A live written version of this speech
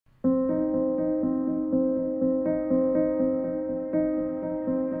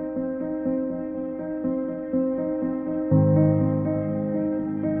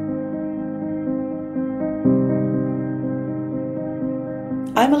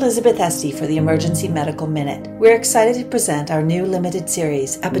I'm Elizabeth Esty for the Emergency Medical Minute. We're excited to present our new limited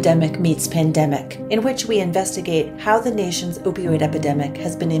series, Epidemic Meets Pandemic, in which we investigate how the nation's opioid epidemic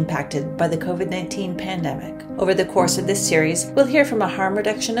has been impacted by the COVID-19 pandemic. Over the course of this series, we'll hear from a harm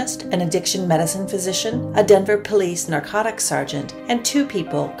reductionist, an addiction medicine physician, a Denver Police Narcotics Sergeant, and 2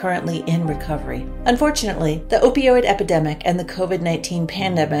 people currently in recovery. Unfortunately, the opioid epidemic and the COVID-19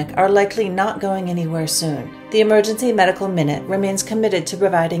 pandemic are likely not going anywhere soon. The Emergency Medical Minute remains committed to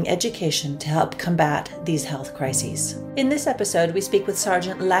providing education to help combat these health crises. In this episode, we speak with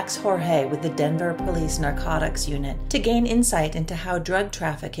Sergeant Lex Jorge with the Denver Police Narcotics Unit to gain insight into how drug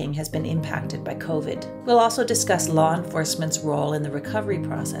trafficking has been impacted by COVID. We'll also discuss law enforcement's role in the recovery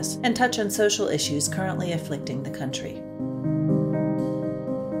process and touch on social issues currently afflicting the country.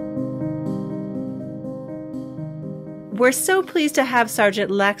 We're so pleased to have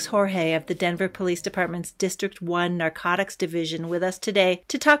Sergeant Lex Jorge of the Denver Police Department's District 1 Narcotics Division with us today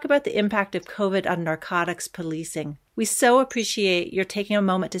to talk about the impact of COVID on narcotics policing. We so appreciate your taking a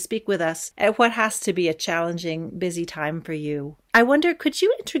moment to speak with us at what has to be a challenging, busy time for you. I wonder, could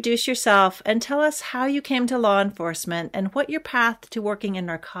you introduce yourself and tell us how you came to law enforcement and what your path to working in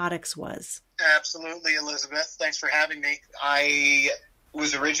narcotics was? Absolutely, Elizabeth. Thanks for having me. I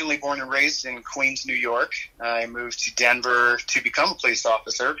was originally born and raised in Queens, New York. I moved to Denver to become a police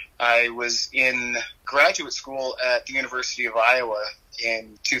officer. I was in graduate school at the University of Iowa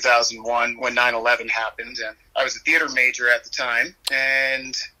in 2001 when 9/11 happened, and I was a theater major at the time,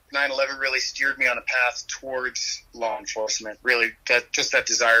 and 9/11 really steered me on a path towards law enforcement. Really, that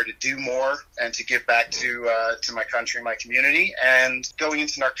desire to do more and to give back to my country, my community. And going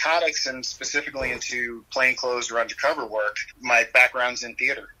into narcotics and specifically into plainclothes or undercover work, my background's in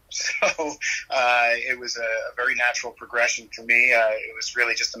theater. So it was a very natural progression for me. It was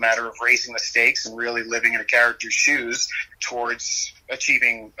really just a matter of raising the stakes and really living in a character's shoes towards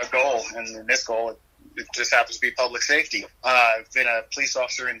achieving a goal. And in this goal, it just happens to be public safety. I've been a police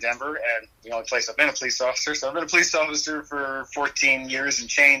officer in Denver, and the only place I've been a police officer. So I've been a police officer for 14 years and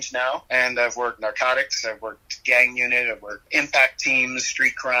change now. And I've worked narcotics, I've worked gang unit, I've worked impact teams,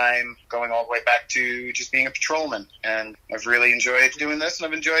 street crime, going all the way back to just being a patrolman. And I've really enjoyed doing this, and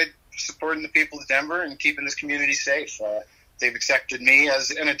I've enjoyed supporting the people of Denver and keeping this community safe. They've accepted me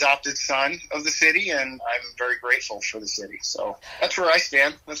as an adopted son of the city, and I'm very grateful for the city. So that's where I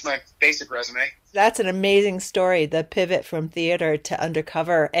stand. That's my basic resume. That's an amazing story, the pivot from theater to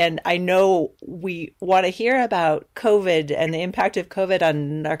undercover. And I know we want to hear about COVID and the impact of COVID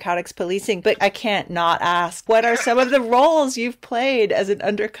on narcotics policing, but I can't not ask, what are some of the roles you've played as an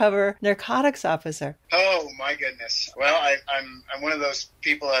undercover narcotics officer? Oh, my goodness. Well, I'm one of those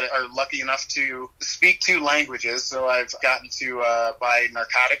people that are lucky enough to speak 2 languages. So I've gotten to buy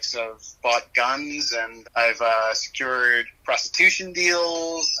narcotics, I've bought guns, and I've secured prostitution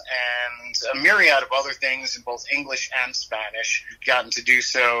deals and a myriad of other things in both English and Spanish. Gotten to do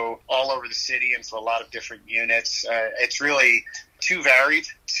so all over the city and for a lot of different units. It's really too varied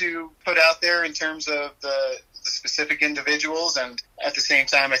to put out there in terms of the specific individuals, and at the same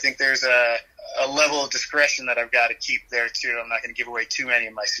time I think there's a level of discretion that I've got to keep there too. I'm not going to give away too many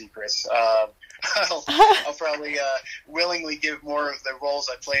of my secrets. I'll probably willingly give more of the roles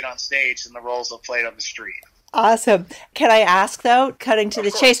I played on stage than the roles I've played on the street. Awesome. Can I ask, though, cutting to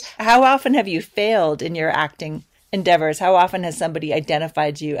the chase, how often have you failed in your acting endeavors? How often has somebody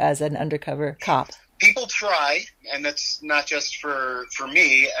identified you as an undercover cop? People try, and that's not just for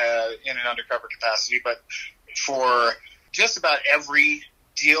me in an undercover capacity, but for just about every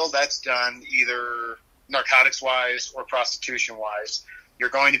deal that's done, either narcotics-wise or prostitution-wise, you're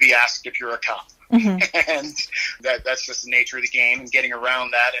going to be asked if you're a cop. Mm-hmm. And that's just the nature of the game, and getting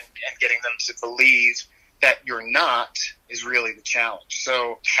around that and getting them to believe that you're not is really the challenge.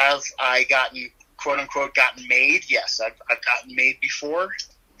 So have I gotten, quote unquote, gotten made? Yes, I've gotten made before.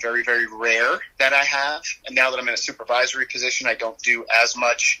 Very, very rare that I have. And now that I'm in a supervisory position, I don't do as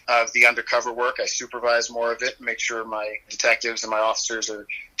much of the undercover work. I supervise more of it and make sure my detectives and my officers are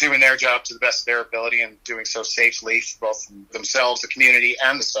doing their job to the best of their ability and doing so safely for both themselves, the community,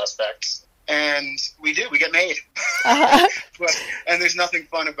 and the suspects. And we get made. Uh-huh. And there's nothing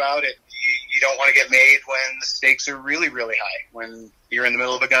fun about it. You don't want to get made when the stakes are really, really high, when you're in the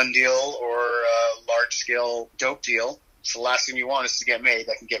middle of a gun deal or a large-scale dope deal. So the last thing you want is to get made.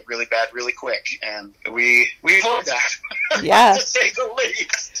 That can get really bad really quick, and we avoid that, yeah. To say the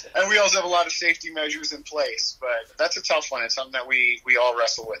least. And we also have a lot of safety measures in place, but that's a tough one. It's something that we all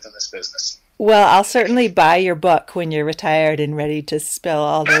wrestle with in this business. Well, I'll certainly buy your book when you're retired and ready to spill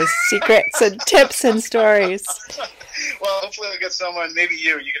all those secrets and tips and stories. Well, hopefully we'll get someone, maybe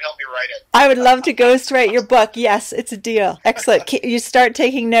you can help me write it. I would love to ghostwrite your book. Yes, it's a deal. Excellent. You start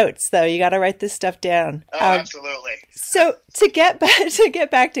taking notes, though. You got to write this stuff down. Oh, absolutely. So to get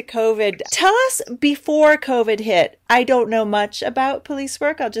back to COVID, tell us before COVID hit. I don't know much about police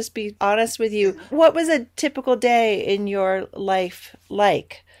work. I'll just be honest with you. What was a typical day in your life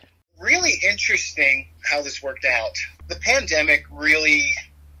like? Really interesting how this worked out. The pandemic really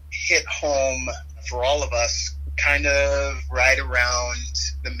hit home for all of us kind of right around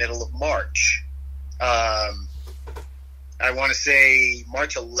the middle of March. I want to say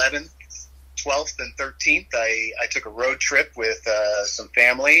March 11th, 12th, and 13th, I took a road trip with some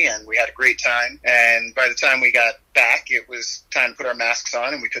family, and we had a great time. And by the time we got back, it was time to put our masks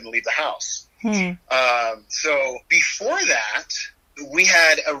on, and we couldn't leave the house. So before that, we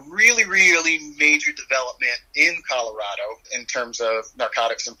had a really, really major development in Colorado in terms of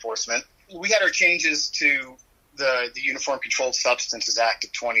narcotics enforcement. We had our changes to the Uniform Controlled Substances Act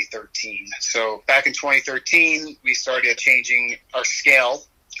of 2013. So back in 2013, we started changing our scale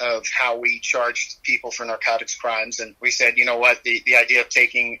of how we charged people for narcotics crimes. And we said, you know what, the idea of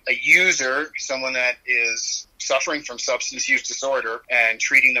taking a user, someone that is suffering from substance use disorder, and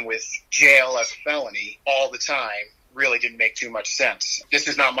treating them with jail as a felony all the time really didn't make too much sense. This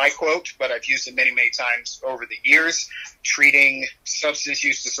is not my quote, but I've used it many, many times over the years. Treating substance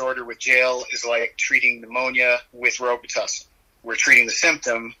use disorder with jail is like treating pneumonia with Robitussin. We're treating the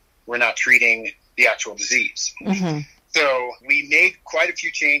symptom, we're not treating the actual disease. Mm-hmm. So we made quite a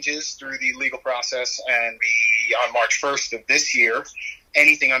few changes through the legal process, and we, on March 1st of this year,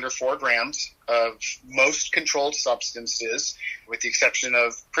 anything under 4 grams of most controlled substances, with the exception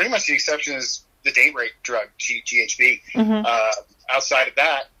of, pretty much the exception is the date rape drug, GHB. Mm-hmm. Outside of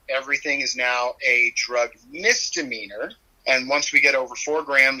that, everything is now a drug misdemeanor. And once we get over 4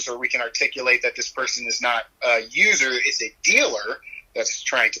 grams, or we can articulate that this person is not a user, it's a dealer that's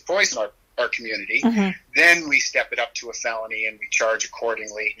trying to poison our community, mm-hmm. then we step it up to a felony and we charge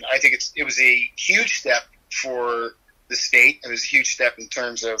accordingly. I think it was a huge step for the state. It was a huge step in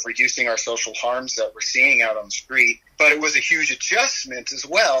terms of reducing our social harms that we're seeing out on the street. But it was a huge adjustment as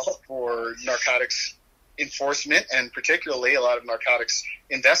well for narcotics enforcement, and particularly a lot of narcotics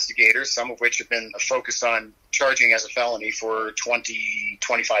investigators, some of which have been focused on charging as a felony for 20,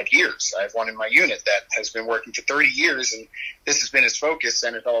 25 years. I have one in my unit that has been working for 30 years, and this has been his focus,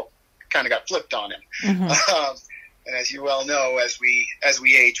 and it all kind of got flipped on him. Mm-hmm. And as you well know, as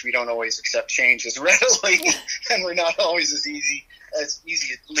we age, we don't always accept change as readily, and we're not always as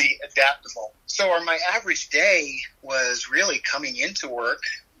easily adaptable. So my average day was really coming into work,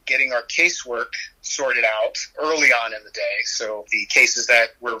 getting our casework sorted out early on in the day. So the cases that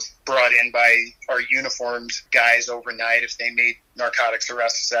were brought in by our uniformed guys overnight, if they made narcotics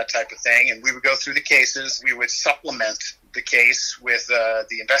arrests, that type of thing, and we would go through the cases. We would supplement the case with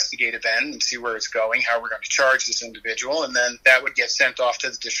the investigative end and see where it's going, how we're going to charge this individual, and then that would get sent off to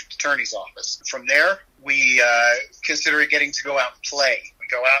the district attorney's office. From there, we consider getting to go out and play. We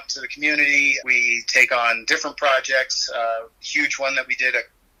go out into the community, we take on different projects. A huge one that we did a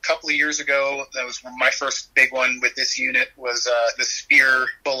couple of years ago, that was my first big one with this unit, was the Spear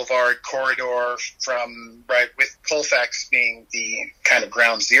Boulevard corridor from with Colfax being the kind of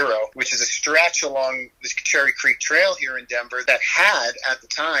ground zero, which is a stretch along the Cherry Creek Trail here in Denver that had at the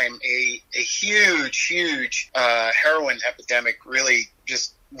time a huge heroin epidemic, really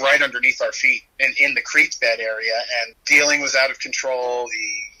just right underneath our feet and in the creek bed area. And dealing was out of control,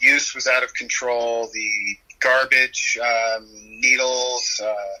 the use was out of control, the garbage, needles,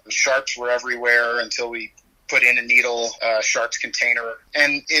 the sharps were everywhere until we put in a needle sharps container.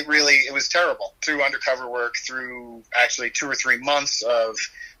 And it was terrible. Through undercover work, through actually 2 or 3 months of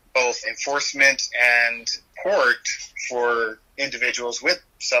both enforcement and court for individuals with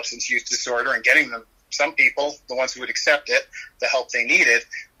substance use disorder, and getting them, some people, the ones who would accept it, the help they needed,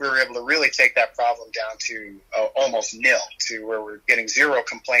 we were able to really take that problem down to almost nil, to where we're getting 0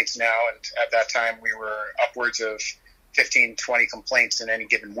 complaints now. And at that time, we were upwards of 15, 20 complaints in any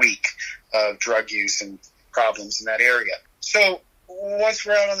given week of drug use and problems in that area. So once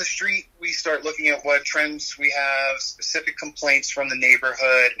we're out on the street, we start looking at what trends we have, specific complaints from the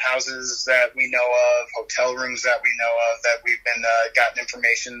neighborhood, houses that we know of, hotel rooms that we know of, that we've been gotten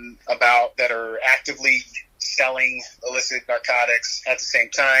information about that are actively selling illicit narcotics. At the same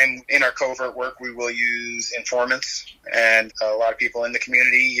time, in our covert work, we will use informants and a lot of people in the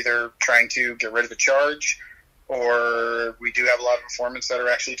community either trying to get rid of a charge or we do have a lot of informants that are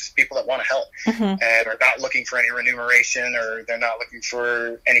actually just people that want to help and are not looking for any remuneration, or they're not looking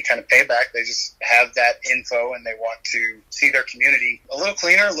for any kind of payback. They just have that info and they want to see their community a little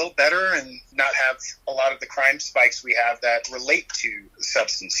cleaner, a little better, and not have a lot of the crime spikes we have that relate to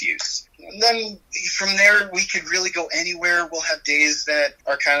substance use. And then from there, we could really go anywhere. We'll have days that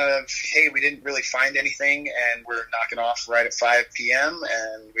are kind of, hey, we didn't really find anything, and we're knocking off right at 5 p.m.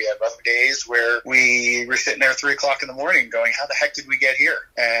 And we have other days where we were sitting there at 3 o'clock in the morning going, how the heck did we get here?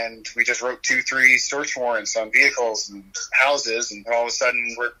 And we just wrote 2-3 search warrants on vehicles and houses, and all of a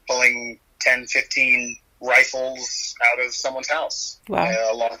sudden we're pulling 10-15 rifles out of someone's house,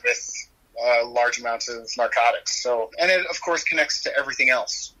 along with large amounts of narcotics. So, and it, of course, connects to everything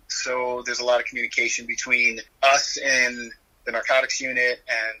else. So there's a lot of communication between us and the narcotics unit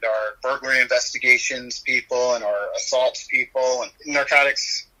and our burglary investigations people and our assaults people. And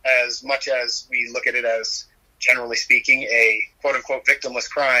narcotics, as much as we look at it as, generally speaking, a quote-unquote victimless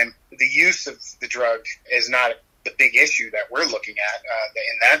crime, the use of the drug is not the big issue that we're looking at.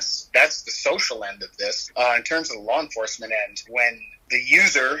 And that's the social end of this. In terms of the law enforcement end, when the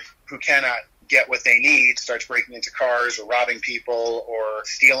user who cannot get what they need starts breaking into cars or robbing people or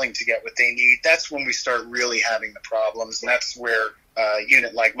stealing to get what they need, that's when we start really having the problems. And that's where a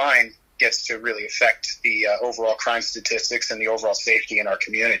unit like mine gets to really affect the overall crime statistics and the overall safety in our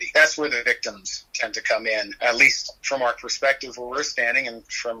community. That's where the victims tend to come in, at least from our perspective where we're standing, and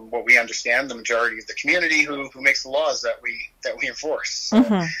from what we understand, the majority of the community who makes the laws that we enforce. So,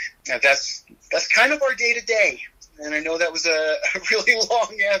 and that's kind of our day-to-day. And I know that was a really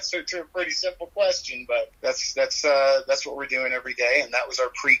long answer to a pretty simple question, but that's what we're doing every day, and that was our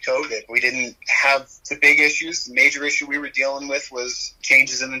pre-COVID. We didn't have the big issues. The major issue we were dealing with was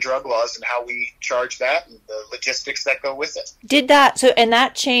changes in the drug laws and how we charge that and the logistics that go with it. And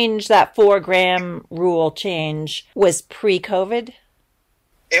that change, that 4-gram rule change, was pre-COVID?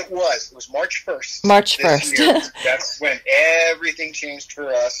 It was March 1st. March 1st. That's when everything changed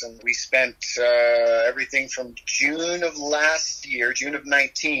for us, and we spent everything from June of last year, June of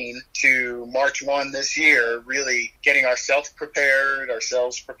 19, to March 1 this year, really getting ourselves prepared,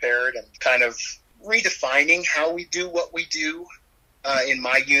 and kind of redefining how we do what we do in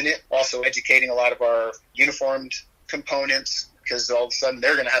my unit. Also educating a lot of our uniformed components, because all of a sudden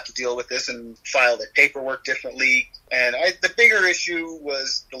they're going to have to deal with this and file their paperwork differently. And the bigger issue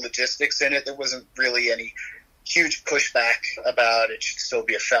was the logistics in it. There wasn't really any huge pushback about it should still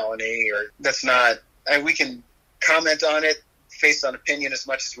be a felony, or that's not. We can comment on it based on opinion as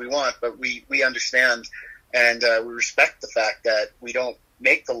much as we want, but we understand and we respect the fact that we don't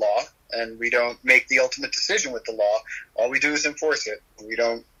make the law and we don't make the ultimate decision with the law. All we do is enforce it. We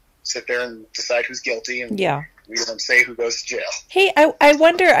don't sit there and decide who's guilty, and we don't say who goes to jail. Hey, I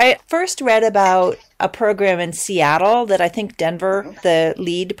wonder, I first read about a program in Seattle that I think Denver, the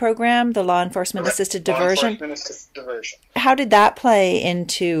LEAD program, the Law Enforcement Assisted Diversion. How did that play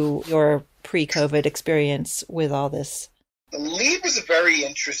into your pre-COVID experience with all this? The LEAD was a very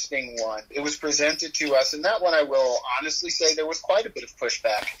interesting one. It was presented to us, and that one I will honestly say there was quite a bit of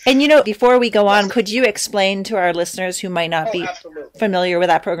pushback. And before we go on, could you explain to our listeners who might not be familiar with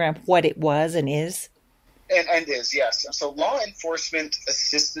that program what it was and is? And is, yes. So Law Enforcement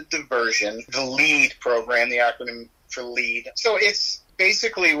Assisted Diversion, the LEAD program, the acronym for LEAD. So it's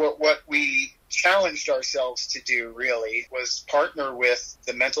basically what we challenged ourselves to do, really, was partner with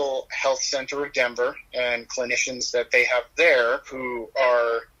the Mental Health Center of Denver and clinicians that they have there who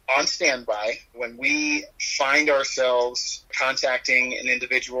are on standby when we find ourselves contacting an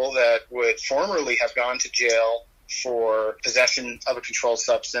individual that would formerly have gone to jail for possession of a controlled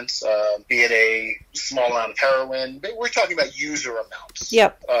substance, be it a small amount of heroin. But we're talking about user amounts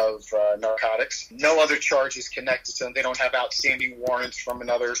of narcotics. No other charges connected to them. They don't have outstanding warrants from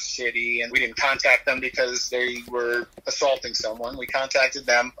another city. And we didn't contact them because they were assaulting someone. We contacted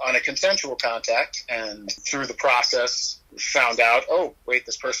them on a consensual contact, and through the process found out, oh, wait,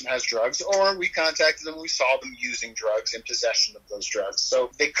 this person has drugs. Or we contacted them, we saw them using drugs, in possession of those drugs.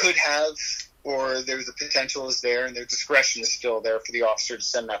 So they could have, or there's the potential is there, and their discretion is still there for the officer to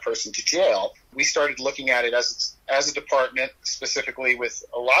send that person to jail. We started looking at it as a department, specifically with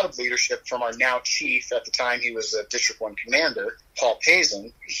a lot of leadership from our now chief. At the time, he was a District 1 commander, Paul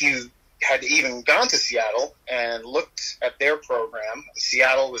Pazin. He had even gone to Seattle and looked at their program.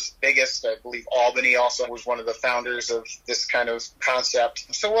 Seattle was biggest. I believe Albany also was one of the founders of this kind of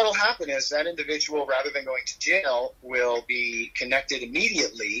concept. So what will happen is that individual, rather than going to jail, will be connected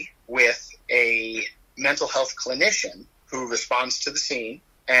immediately with a mental health clinician who responds to the scene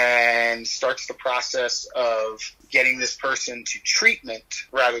and starts the process of getting this person to treatment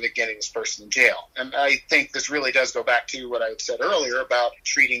rather than getting this person in jail. And I think this really does go back to what I said earlier about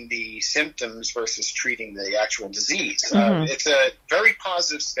treating the symptoms versus treating the actual disease. It's a very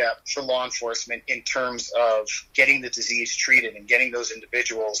positive step for law enforcement in terms of getting the disease treated and getting those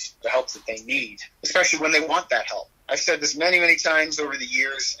individuals the help that they need, especially when they want that help. I've said this many, many times over the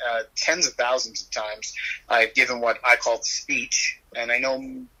years, tens of thousands of times. I've given what I call the speech, and I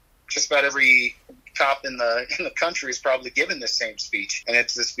know just about every cop in the country is probably given the same speech. And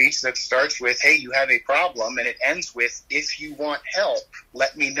it's the speech that starts with, hey, you have a problem, and it ends with, if you want help,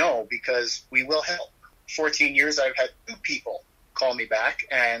 let me know, because we will help. 14 years, I've had 2 people call me back,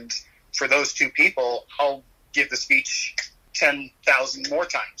 and for those 2 people, I'll give the speech 10,000 more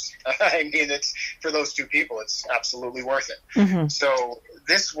times. I mean, it's for those 2 people, it's absolutely worth it. So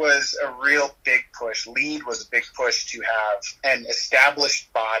this was a real big push. LEAD was a big push to have an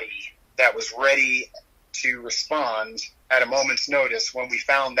established body that was ready to respond at a moment's notice when we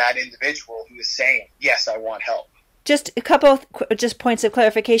found that individual who was saying, yes, I want help. Just a couple of just points of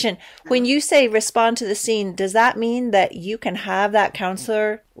clarification. When you say respond to the scene, does that mean that you can have that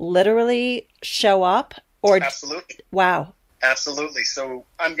counselor literally show up? Or Absolutely. Wow. Absolutely. So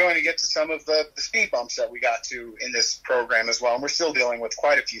I'm going to get to some of the speed bumps that we got to in this program as well. And we're still dealing with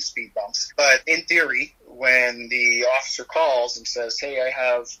quite a few speed bumps. But in theory, when the officer calls and says, hey, I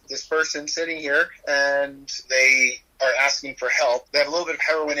have this person sitting here and they are asking for help. They have a little bit of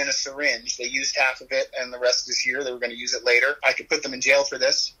heroin in a syringe. They used half of it and the rest is here. They were going to use it later. I could put them in jail for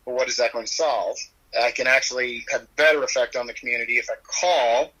this, but what is that going to solve? I can actually have better effect on the community if I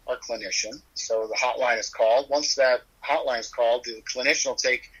call our clinician. So the hotline is called. Once that hotline is called, the clinician will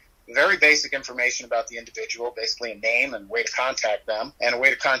take very basic information about the individual, basically a name and way to contact them and a way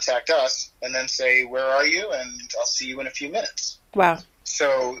to contact us, and then say, where are you? And I'll see you in a few minutes. Wow.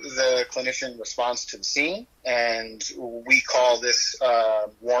 So the clinician responds to the scene, and we call this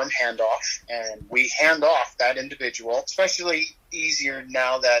warm handoff, and we hand off that individual, especially easier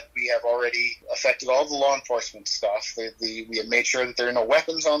now that we have already affected all the law enforcement stuff. We have made sure that there are no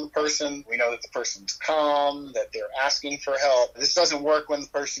weapons on the person. We know that the person's calm, that they're asking for help. This doesn't work when the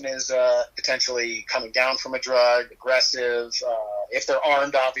person is potentially coming down from a drug, aggressive. If they're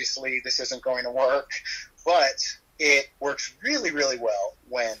armed, obviously, this isn't going to work. But it works really, really well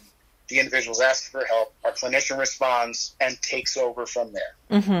when the individual's asking for help, our clinician responds and takes over from there.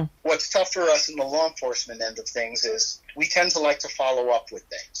 Mm-hmm. What's tough for us in the law enforcement end of things is we tend to like to follow up with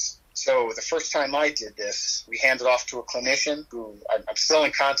things. So the first time I did this, we handed off to a clinician who I'm still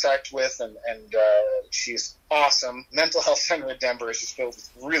in contact with, and she's awesome. Mental health center in Denver is just filled with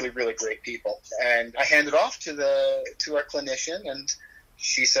really, really great people. And I handed off to our clinician, and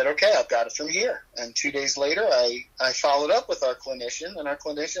she said, okay, I've got it from here. And 2 days later, I followed up with our clinician, and our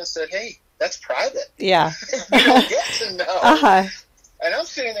clinician said, hey, that's private. Yeah. You don't get to know. Uh-huh. And I'm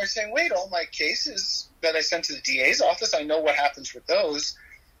sitting there saying, wait, all my cases that I sent to the DA's office, I know what happens with those.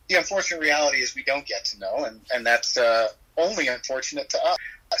 The unfortunate reality is we don't get to know, and that's only unfortunate to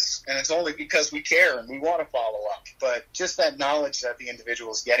us. And it's only because we care and we want to follow up. But just that knowledge that the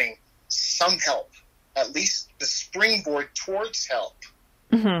individual is getting some help, at least the springboard towards help,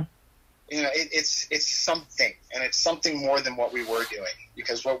 mm-hmm. You know, it's something, and it's something more than what we were doing,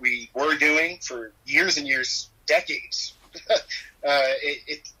 because what we were doing for years and years, decades,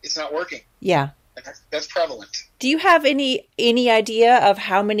 it's not working. Yeah. And that's prevalent. Do you have any idea of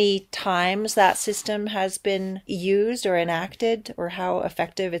how many times that system has been used or enacted, or how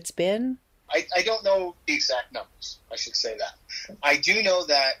effective it's been? I don't know the exact numbers. I should say that. I do know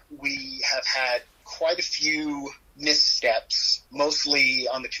that we have had quite a few missteps, mostly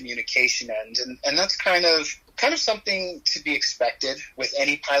on the communication end, and that's kind of something to be expected with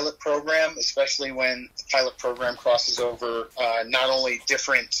any pilot program, especially when the pilot program crosses over not only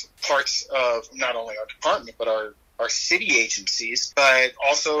different parts of not only our department but our city agencies, but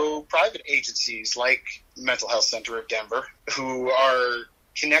also private agencies like the Mental Health Center of Denver, who are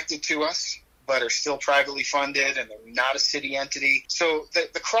connected to us but are still privately funded, and they're not a city entity. So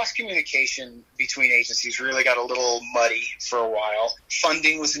the cross-communication between agencies really got a little muddy for a while.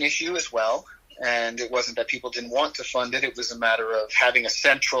 Funding was an issue as well, and it wasn't that people didn't want to fund it. It was a matter of having a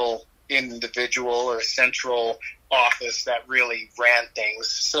central individual or a central office that really ran things.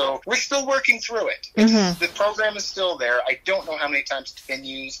 So we're still working through it. Mm-hmm. The program is still there. I don't know how many times it's been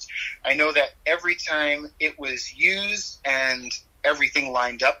used. I know that every time it was used and everything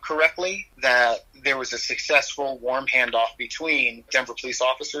lined up correctly, that there was a successful warm handoff between Denver police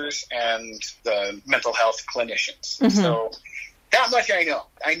officers and the mental health clinicians. Mm-hmm. So That much I know.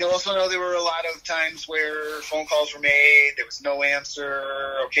 Also know there were a lot of times where phone calls were made, there was no answer,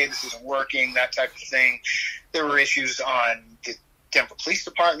 okay, this isn't working, that type of thing. There were issues on the Denver Police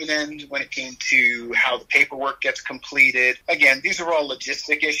Department end when it came to how the paperwork gets completed. Again, these are all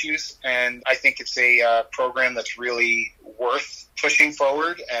logistic issues, and I think it's a program that's really worth pushing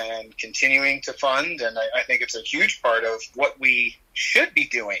forward and continuing to fund, and I think it's a huge part of what we should be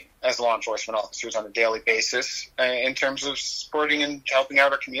doing as law enforcement officers on a daily basis in terms of supporting and helping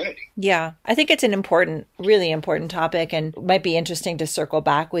out our community. Yeah, I think it's an really important topic, and might be interesting to circle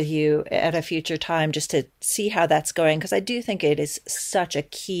back with you at a future time just to see how that's going, because I do think it is such a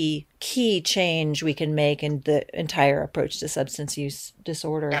key change we can make in the entire approach to substance use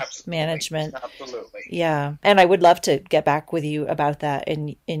disorder management. Absolutely. Yeah. And I would love to get back with you about that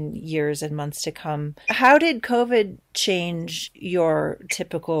in years and months to come. How did COVID change your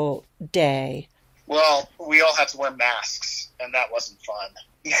typical day? Well, we all had to wear masks, and that wasn't fun.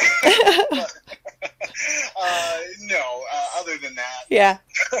 Other than that, yeah,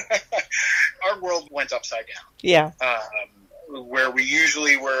 our world went upside down. Yeah. Where we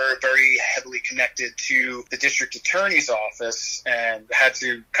usually were very heavily connected to the district attorney's office and had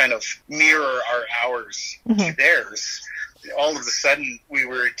to kind of mirror our hours to theirs. All of a sudden, we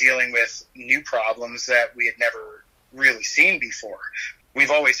were dealing with new problems that we had never really seen before.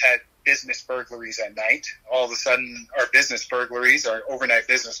 We've always had business burglaries at night. All of a sudden, our overnight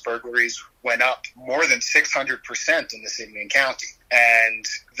business burglaries went up more than 600% in the city and county. And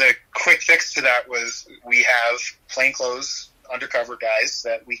the quick fix to that was we have plainclothes undercover guys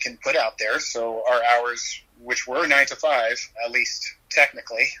that we can put out there. So our hours, which were 9 to 5, at least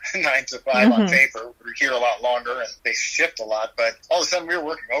technically 9 to 5 on paper, we're here a lot longer and they shift a lot. But all of a sudden we were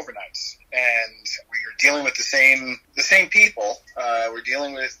working overnights and we were dealing with the same people. We're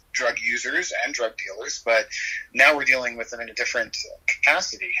dealing with drug users and drug dealers, but now we're dealing with them in a different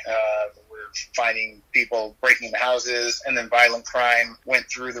capacity. We're finding people breaking into houses, and then violent crime went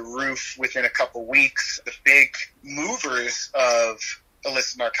through the roof within a couple weeks. The big movers of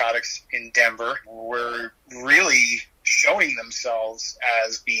illicit narcotics in Denver were really showing themselves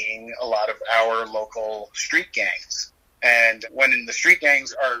as being a lot of our local street gangs. And when the street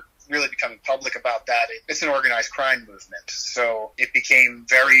gangs are really becoming public about that, it's an organized crime movement. So it became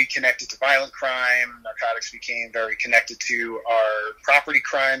very connected to violent crime. Narcotics became very connected to our property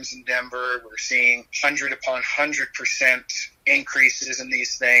crimes in Denver. We're seeing 100 upon 100% increases in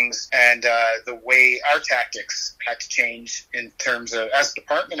these things, and the way our tactics had to change in terms of, as a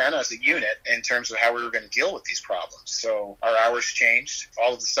department and as a unit, in terms of how we were going to deal with these problems. So our hours changed.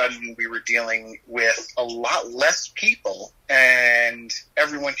 All of a sudden we were dealing with a lot less people, and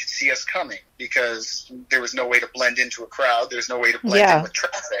everyone could see us coming because there was no way to blend into a crowd. There's no way to blend in with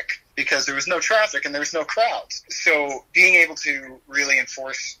traffic because there was no traffic and there was no crowds. So being able to really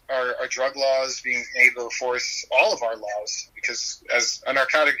enforce our drug laws, being able to enforce all of our laws, because as a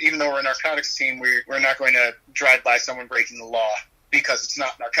narcotic, even though we're a narcotics team, we're not going to drive by someone breaking the law because it's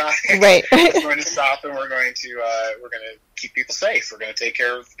not narcotics. Right. We're going to stop and we're going to keep people safe. We're going to take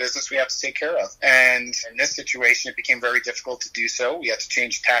care of the business we have to take care of. And in this situation, it became very difficult to do so. We had to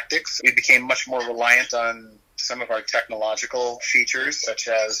change tactics. We became much more reliant on some of our technological features, such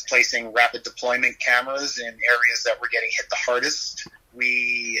as placing rapid deployment cameras in areas that were getting hit the hardest.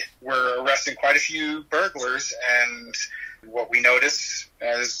 We were arresting quite a few burglars, and what we noticed,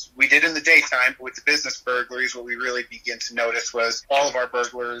 as we did in the daytime, but with the business burglaries, what we really began to notice was all of our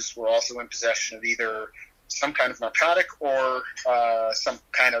burglars were also in possession of either some kind of narcotic or some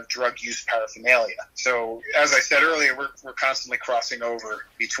kind of drug use paraphernalia. So, as I said earlier, we're constantly crossing over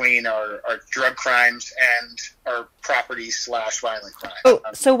between our drug crimes and our property/violent crime. Oh,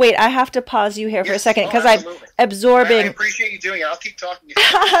 so wait, I have to pause you here for a second because I'm absorbing. I appreciate you doing it. I'll keep talking to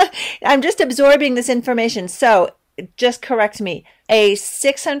you. I'm just absorbing this information. So, just correct me. A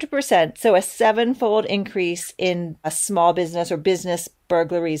 600%, so a 7-fold increase in a small business or business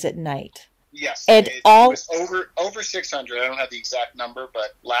burglaries at night. Yes, and it was over 600. I don't have the exact number,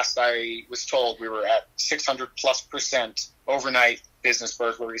 but last I was told we were at 600+% overnight business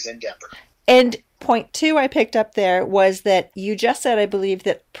burglaries in Denver. And point 2 I picked up there was that you just said, I believe,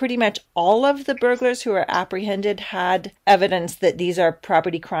 that pretty much all of the burglars who were apprehended had evidence that these are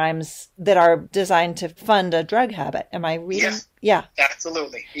property crimes that are designed to fund a drug habit. Am I reading? Yes. Yeah.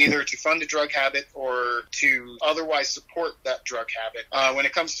 Absolutely. Either to fund a drug habit or to otherwise support that drug habit. When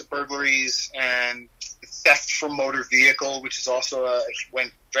it comes to burglaries and theft from motor vehicle, which is also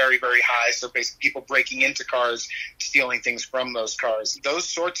went very, very high. So basically people breaking into cars, stealing things from those cars. Those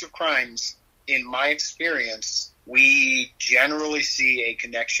sorts of crimes, in my experience, we generally see a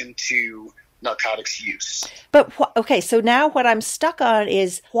connection to narcotics use. But, okay, so now what I'm stuck on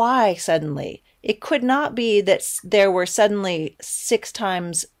is why suddenly? It could not be that there were suddenly 6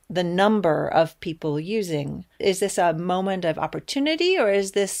 times the number of people using. Is this a moment of opportunity, or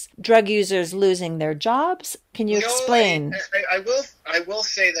is this drug users losing their jobs? Can you explain? I will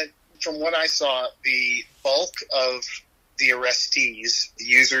say that from what I saw, the bulk of the arrestees, the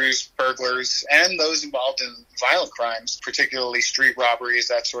users, burglars, and those involved in violent crimes, particularly street robberies,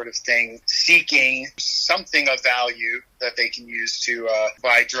 that sort of thing, seeking something of value that they can use to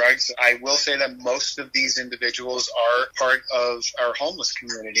buy drugs. I will say that most of these individuals are part of our homeless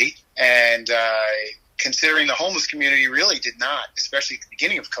community, and considering the homeless community really did not, especially at the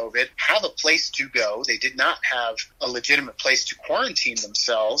beginning of COVID, have a place to go. They did not have a legitimate place to quarantine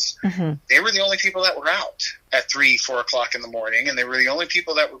themselves. Mm-hmm. They were the only people that were out at 3, 4 o'clock in the morning, and they were the only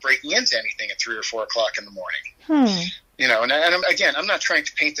people that were breaking into anything at 3 or 4 o'clock in the morning. You know, and again, I'm not trying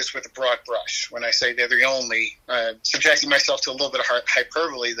to paint this with a broad brush when I say they're the only, subjecting myself to a little bit of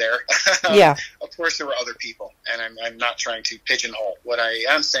hyperbole there. Yeah. Of course, there were other people, and I'm not trying to pigeonhole. What I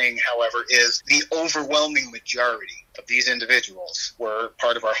am saying, however, is the overwhelming majority of these individuals were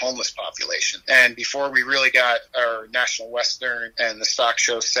part of our homeless population. And before we really got our National Western and the stock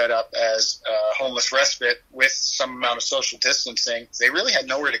show set up as homeless respite with some amount of social distancing, they really had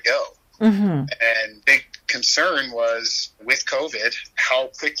nowhere to go. Mm-hmm. And big concern was, with COVID, how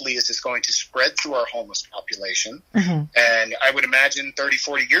quickly is this going to spread through our homeless population? Mm-hmm. And I would imagine 30,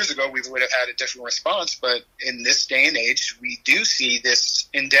 40 years ago, we would have had a different response. But in this day and age, we do see this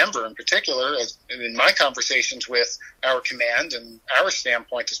in Denver in particular. As in my conversations with our command and our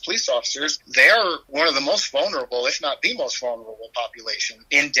standpoint as police officers, they are one of the most vulnerable, if not the most vulnerable population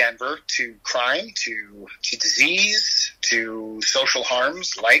in Denver to crime, to disease, to social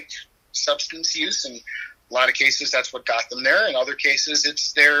harms like substance use. And a lot of cases, that's what got them there. In other cases,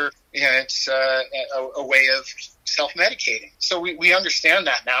 it's a way of self-medicating. So we understand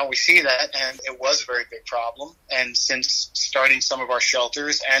that now. We see that, and it was a very big problem. And since starting some of our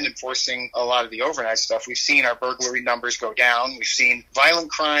shelters and enforcing a lot of the overnight stuff, we've seen our burglary numbers go down. We've seen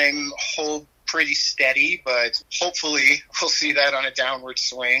violent crime hold pretty steady, but hopefully we'll see that on a downward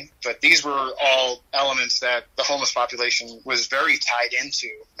swing. But these were all elements that the homeless population was very tied into.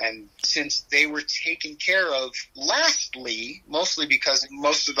 And since they were taken care of lastly, mostly because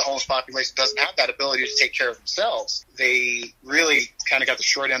most of the homeless population doesn't have that ability to take care of themselves, they really kind of got the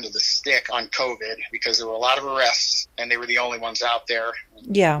short end of the stick on COVID because there were a lot of arrests and they were the only ones out there.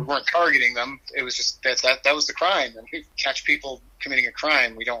 Yeah. We weren't targeting them. It was just that was the crime. And we catch people committing a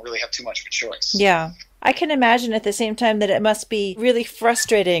crime, we don't really have too much of a choice. Yeah. I can imagine at the same time that it must be really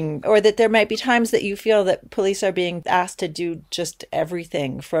frustrating, or that there might be times that you feel that police are being asked to do just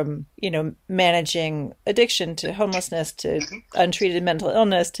everything from, managing addiction to homelessness to untreated mental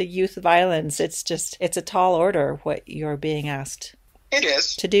illness to youth violence. It's a tall order what you're being asked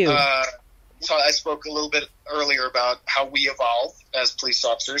to do. So I spoke a little bit earlier about how we evolve as police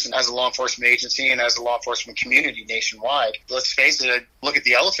officers and as a law enforcement agency and as a law enforcement community nationwide. Let's face it, look at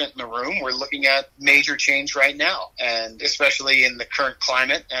the elephant in the room. We're looking at major change right now, and especially in the current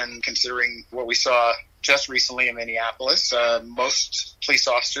climate and considering what we saw just recently in Minneapolis. Most police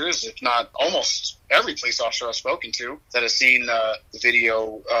officers, if not almost every police officer I've spoken to that has seen the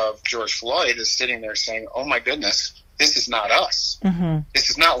video of George Floyd is sitting there saying, oh my goodness, this is not us. Mm-hmm. This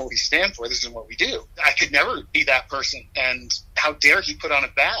is not what we stand for. This is what we do. I could never be that person. And how dare he put on a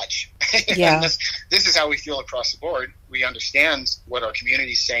badge? Yeah. This is how we feel across the board. We understand what our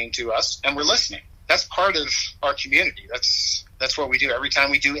community is saying to us, and we're listening. That's part of our community. That's what we do. Every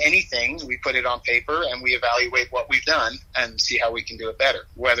time we do anything, we put it on paper and we evaluate what we've done and see how we can do it better,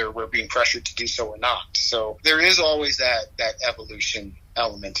 whether we're being pressured to do so or not. So there is always that evolution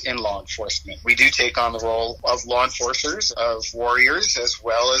element in law enforcement. We do take on the role of law enforcers, of warriors, as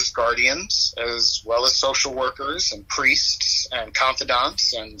well as guardians, as well as social workers and priests and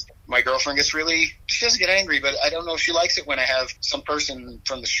confidants. And my girlfriend she doesn't get angry, but I don't know if she likes it when I have some person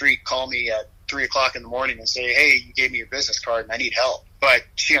from the street call me at 3 o'clock in the morning and say, hey, you gave me your business card and I need help. But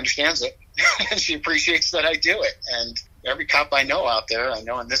she understands it and she appreciates that I do it. And every cop I know out there, I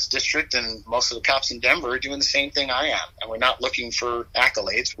know in this district and most of the cops in Denver are doing the same thing I am. And we're not looking for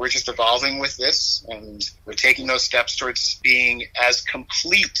accolades. We're just evolving with this, and we're taking those steps towards being as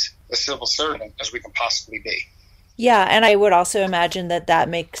complete a civil servant as we can possibly be. Yeah, and I would also imagine that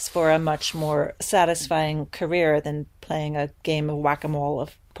makes for a much more satisfying career than playing a game of whack-a-mole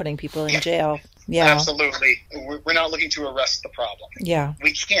of putting people in jail. Yeah, absolutely. We're not looking to arrest the problem. Yeah.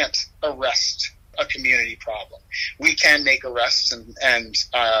 We can't arrest a community problem. We can make arrests, and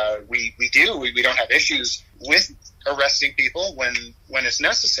we do. We don't have issues with arresting people when it's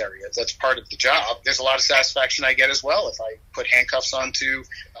necessary. That's part of the job. There's a lot of satisfaction I get as well if I put handcuffs onto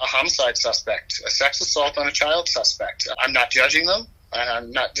a homicide suspect, a sex assault on a child suspect. I'm not judging them, and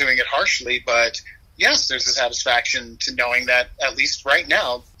I'm not doing it harshly, but yes, there's a satisfaction to knowing that at least right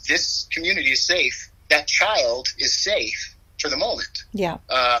now, this community is safe. That child is safe for the moment. Yeah.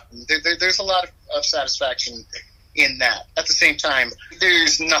 There's a lot of satisfaction in that. At the same time,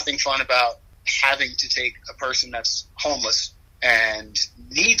 there's nothing fun about having to take a person that's homeless and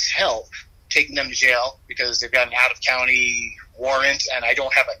needs help, taking them to jail because they've got an out-of-county warrant and I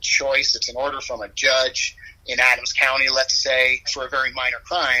don't have a choice. It's an order from a judge in Adams County, let's say, for a very minor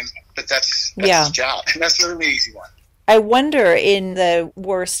crime, but that's his job. And that's not an easy one. I wonder, in the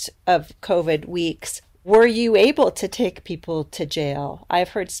worst of COVID weeks, were you able to take people to jail? I've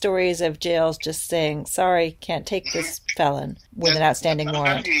heard stories of jails just saying, sorry, can't take this felon with an outstanding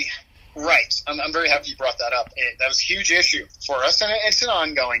warrant. Right. I'm very happy you brought that up. That was a huge issue for us, and it's an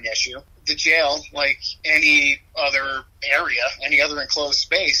ongoing issue. The jail, like any other area, any other enclosed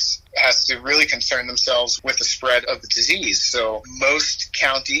space, has to really concern themselves with the spread of the disease. So most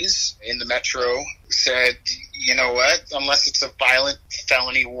counties in the metro said, you know what, unless it's a violent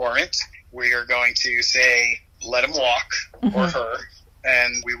felony warrant, we are going to say, let him walk, or her,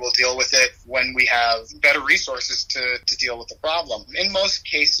 and we will deal with it when we have better resources to deal with the problem. In most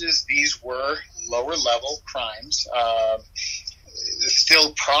cases, these were lower level crimes,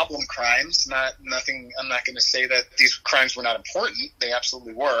 still problem crimes, nothing. I'm not going to say that these crimes were not important. They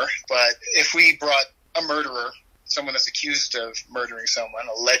absolutely were. But if we brought a murderer, someone that's accused of murdering someone,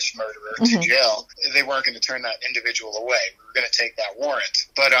 alleged murderer, to jail, they weren't going to turn that individual away. We were going to take that warrant.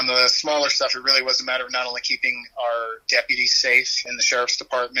 But on the smaller stuff, it really was a matter of not only keeping our deputies safe in the sheriff's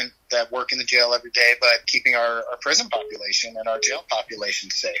department that work in the jail every day, but keeping our prison population and our jail population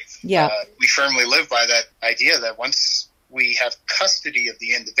safe. Yeah. We firmly live by that idea that once we have custody of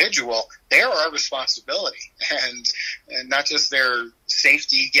the individual, they are our responsibility. And not just their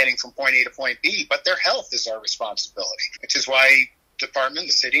safety getting from point A to point B, but their health is our responsibility, which is why department,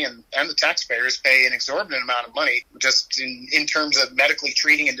 the city, and the taxpayers pay an exorbitant amount of money just in terms of medically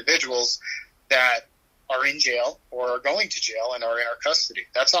treating individuals that are in jail or are going to jail and are in our custody.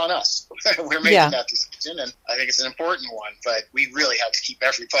 That's on us. We're making that decision, and I think it's an important one, but we really had to keep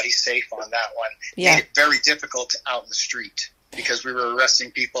everybody safe on that one. Yeah. Made it very difficult out in the street because we were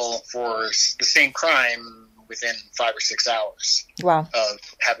arresting people for the same crime within 5 or 6 hours of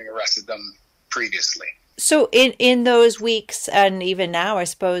having arrested them previously. So in those weeks, and even now, I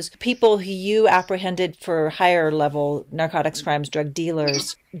suppose, people who you apprehended for higher level narcotics crimes, drug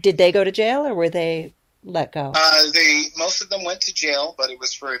dealers, did they go to jail or were they let go? Most of them went to jail, but it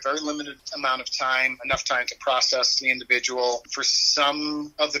was for a very limited amount of time, enough time to process the individual. For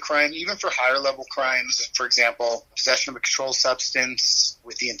some of the crime, even for higher level crimes, for example, possession of a controlled substance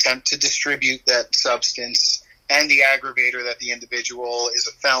with the intent to distribute that substance, and the aggravator that the individual is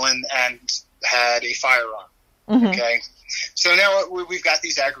a felon and had a firearm. Okay. So now we've got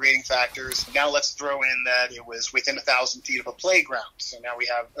these aggravating factors. Now let's throw in that it was within 1,000 feet of a playground. So now we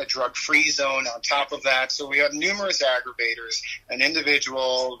have a drug-free zone on top of that. So we have numerous aggravators. An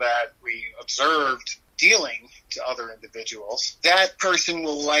individual that we observed dealing to other individuals, that person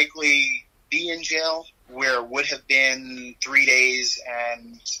will likely be in jail where it would have been 3 days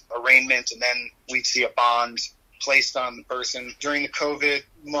and arraignment, and then we'd see a bond placed on the person. During the COVID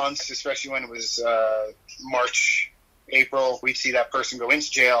months, especially when it was March, April, we'd see that person go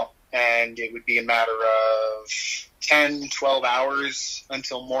into jail, and it would be a matter of 10, 12 hours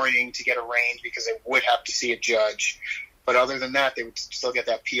until morning to get arraigned because they would have to see a judge. But other than that, they would still get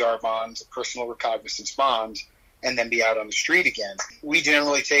that PR bond, a personal recognizance bond, and then be out on the street again. We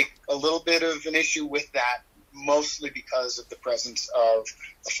generally take a little bit of an issue with that, mostly because of the presence of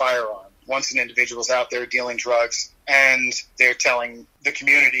a firearm. Once an individual's out there dealing drugs and they're telling the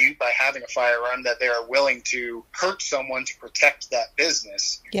community by having a firearm that they are willing to hurt someone to protect that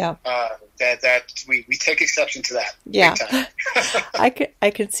business, that we take exception to that. Yeah.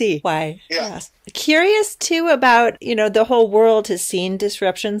 I could see why. Yeah. Yes. Curious too about, the whole world has seen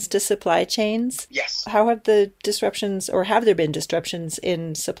disruptions to supply chains. Yes. How have the disruptions, or have there been disruptions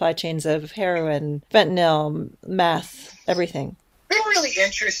in supply chains of heroin, fentanyl, meth, everything? Been really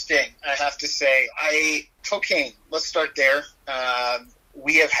interesting, I have to say. Cocaine, let's start there.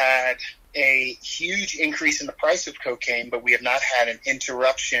 We have had a huge increase in the price of cocaine, but we have not had an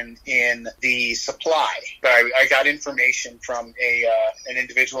interruption in the supply. But I got information from an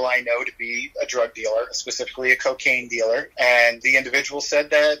individual I know to be a drug dealer, specifically a cocaine dealer, and the individual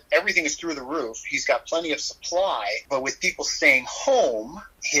said that everything is through the roof. He's got plenty of supply, but with people staying home,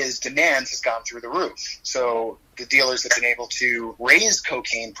 his demand has gone through the roof. So the dealers have been able to raise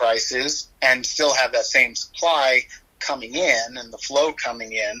cocaine prices and still have that same supply coming in and the flow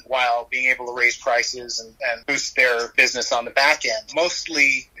coming in while being able to raise prices and boost their business on the back end.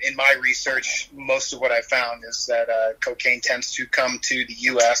 Mostly in my research, most of what I found is that cocaine tends to come to the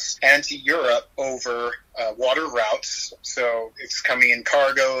U.S. and to Europe over water routes. So it's coming in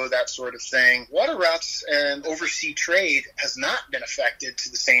cargo, that sort of thing. Water routes and overseas trade has not been affected to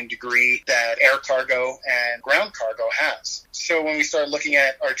the same degree that air cargo and ground cargo has. So when we start looking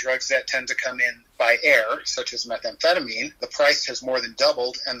at our drugs that tend to come in by air, such as methamphetamine, the price has more than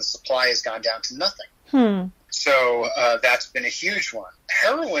doubled and the supply has gone down to nothing. So that's been a huge one.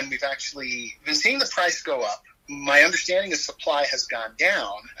 Heroin, we've actually been seeing the price go up. My understanding is supply has gone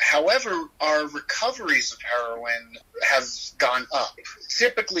down. However, our recoveries of heroin have gone up.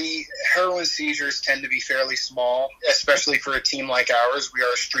 Typically, heroin seizures tend to be fairly small, especially for a team like ours. We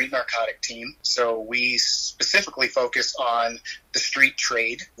are a street narcotic team, so we specifically focus on the street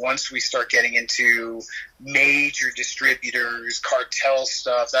trade. Once we start getting into major distributors, cartel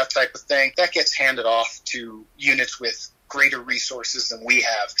stuff, that type of thing, that gets handed off to units with greater resources than we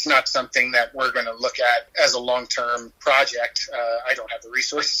have. It's not something that we're going to look at as a long-term project. I don't have the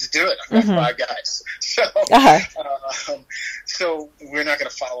resources to do it. I've got 5 guys. So we're not going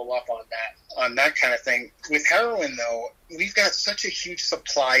to follow up on that kind of thing. With heroin, though, we've got such a huge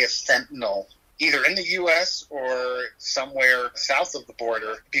supply of fentanyl, either in the U.S. or somewhere south of the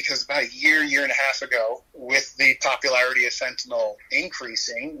border, because about a year and a half ago, with the popularity of fentanyl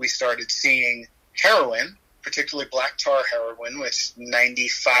increasing, we started seeing heroin, particularly black tar heroin, which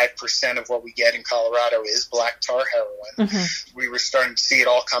 95% of what we get in Colorado is black tar heroin. We were starting to see it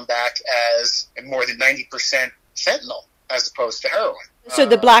all come back as more than 90% fentanyl as opposed to heroin. So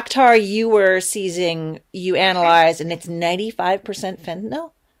the black tar you were seizing, you analyzed, and it's 95%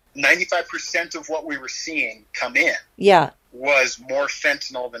 fentanyl? 95% of what we were seeing come in was more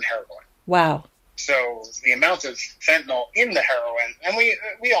fentanyl than heroin. Wow. So the amount of fentanyl in the heroin, and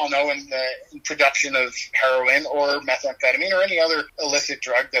we all know in the production of heroin or methamphetamine or any other illicit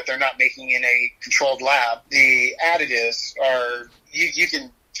drug that they're not making in a controlled lab, the additives are, you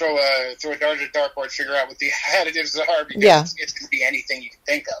can throw a dart at a dartboard, figure out what the additives are, because it's going to be anything you can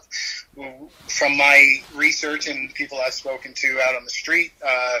think of. From my research and people I've spoken to out on the street,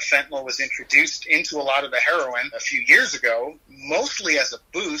 fentanyl was introduced into a lot of the heroin a few years ago, mostly as a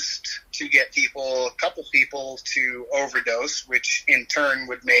boost to get a couple people to overdose, which in turn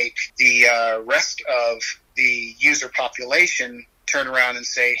would make the rest of the user population turn around and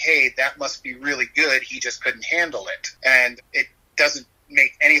say, hey, that must be really good, he just couldn't handle it. And it doesn't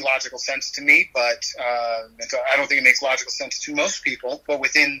make any logical sense to me, but I don't think it makes logical sense to most people. But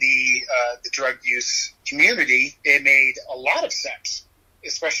within the drug use community, it made a lot of sense,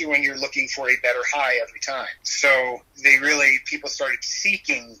 especially when you're looking for a better high every time. So people started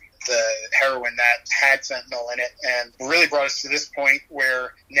seeking the heroin that had fentanyl in it, and really brought us to this point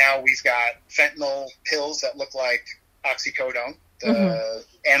where now we've got fentanyl pills that look like oxycodone, the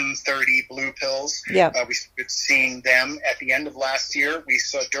M30 blue pills. We started seeing them at the end of last year. We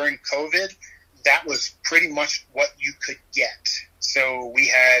saw during COVID, that was pretty much what you could get. So we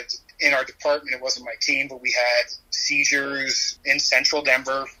had, in our department, it wasn't my team, but we had seizures in central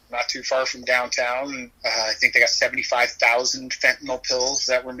Denver, not too far from downtown. I think they got 75,000 fentanyl pills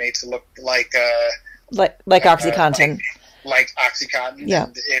that were made to look like OxyContin. Like OxyContin. Yeah.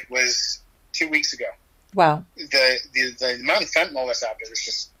 And it was 2 weeks ago. Wow. The amount of fentanyl that's out there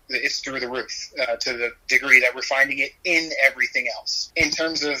is it's through the roof, to the degree that we're finding it in everything else. In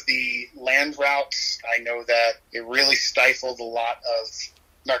terms of the land routes, I know that it really stifled a lot of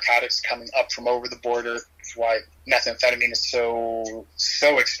narcotics coming up from over the border. That's why methamphetamine is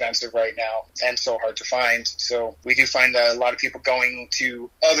so expensive right now and so hard to find. So we do find a lot of people going to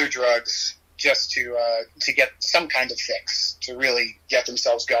other drugs just to get some kind of fix, to really get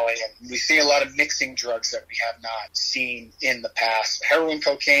themselves going. And we see a lot of mixing drugs that we have not seen in the past. Heroin,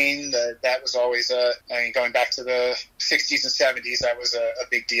 cocaine, that was always going back to the 60s and 70s, that was a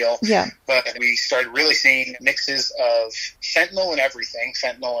big deal. Yeah. But we started really seeing mixes of fentanyl and everything,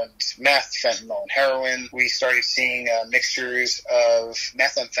 fentanyl and meth, fentanyl and heroin. We started seeing mixtures of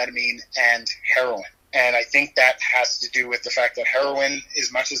methamphetamine and heroin. And I think that has to do with the fact that heroin,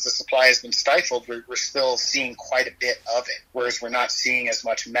 as much as the supply has been stifled, we're still seeing quite a bit of it, whereas we're not seeing as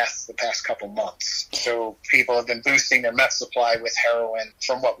much meth the past couple months. So people have been boosting their meth supply with heroin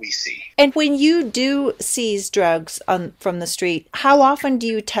from what we see. And when you do seize drugs from the street, how often do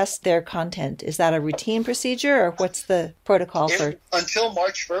you test their content? Is that a routine procedure, or what's the protocol for? Until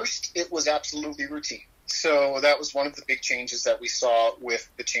March 1st, it was absolutely routine. So that was one of the big changes that we saw with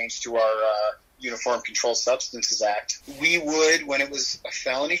the change to our Uniform Controlled Substances Act. We would, when it was a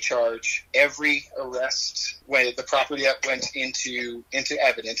felony charge, every arrest, when the property that went into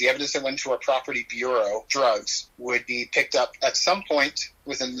evidence, the evidence that went to our property bureau, drugs, would be picked up at some point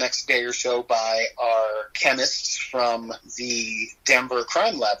within the next day or so by our chemists from the Denver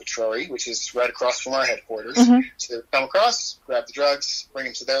Crime Laboratory, which is right across from our headquarters. So they come across, grab the drugs, bring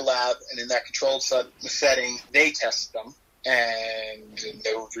them to their lab, and in that controlled setting, they test them. And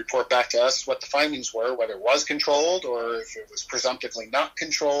they would report back to us what the findings were, whether it was controlled or if it was presumptively not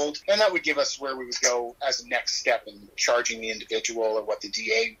controlled. And that would give us where we would go as a next step in charging the individual, or what the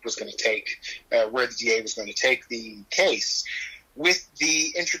DA was going to take, where the DA was going to take the case. With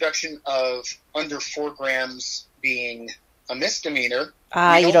the introduction of under 4 grams being a misdemeanor,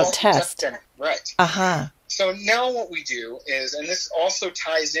 you don't test. Right. So now what we do is, and this also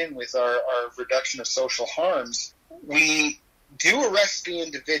ties in with our reduction of social harms, we do arrest the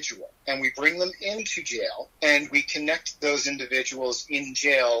individual and we bring them into jail, and we connect those individuals in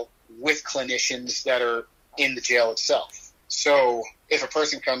jail with clinicians that are in the jail itself. So if a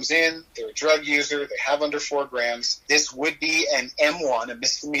person comes in, they're a drug user, they have under 4 grams, this would be an M1, a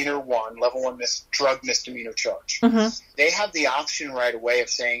misdemeanor 1, level 1 drug misdemeanor charge. They have the option right away of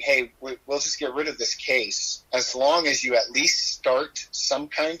saying, hey, we'll just get rid of this case as long as you at least start some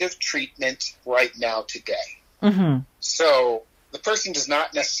kind of treatment right now today. So the person does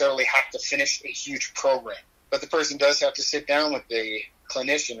not necessarily have to finish a huge program, but the person does have to sit down with the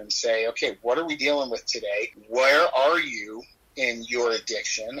clinician and say, okay, what are we dealing with today? Where are you in your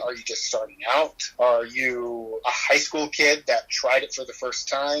addiction? Are you just starting out? Are you a high school kid that tried it for the first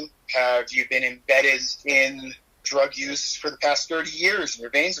time? Have you been embedded in drug use for the past 30 years and your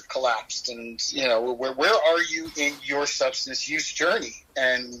veins have collapsed? And, where are you in your substance use journey?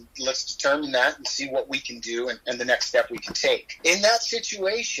 And let's determine that and see what we can do and the next step we can take. In that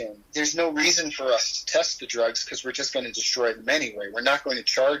situation, there's no reason for us to test the drugs because we're just going to destroy them anyway. We're not going to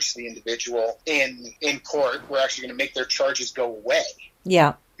charge the individual in court. We're actually going to make their charges go away.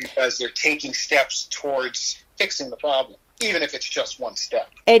 Yeah. Because they're taking steps towards fixing the problem, even if it's just one step.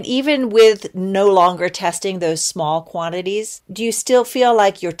 And even with no longer testing those small quantities, do you still feel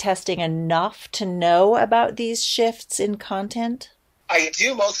like you're testing enough to know about these shifts in content? I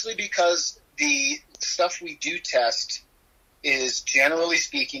do, mostly because the stuff we do test is, generally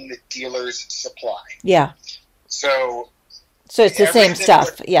speaking, the dealer's supply. Yeah. So it's the same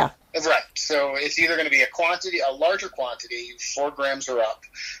stuff, yeah. Right. So it's either going to be a larger quantity, 4 grams or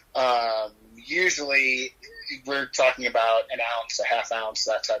up. Usually we're talking about an ounce, a half ounce,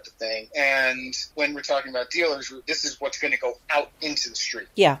 that type of thing. And when we're talking about dealers, this is what's going to go out into the street.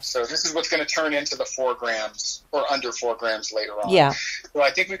 Yeah. So this is what's going to turn into the 4 grams or under 4 grams later on. Yeah. So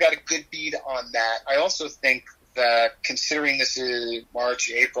I think we've got a good bead on that. I also think that considering this is March,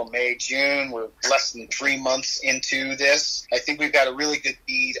 April, May, June, we're less than 3 months into this, I think we've got a really good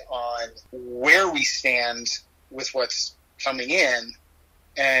bead on where we stand with what's coming in,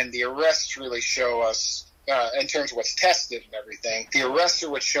 and the arrests really show us, in terms of what's tested and everything, the arrests are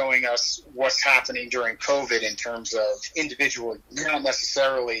what's showing us what's happening during COVID in terms of individual, not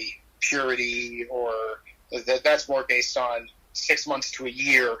necessarily purity, or that's more based on 6 months to a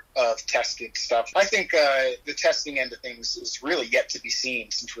year of tested stuff. I think the testing end of things is really yet to be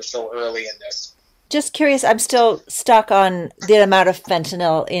seen since we're so early in this. Just curious, I'm still stuck on the amount of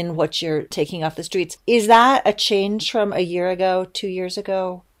fentanyl in what you're taking off the streets. Is that a change from a year ago, 2 years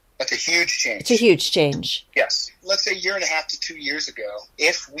ago? That's a huge change. It's a huge change. Yes. Let's say 1.5 to 2 years ago,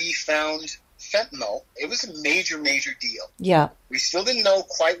 if we found fentanyl, it was a major, major deal. Yeah. We still didn't know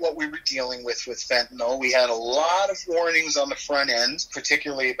quite what we were dealing with fentanyl. We had a lot of warnings on the front end,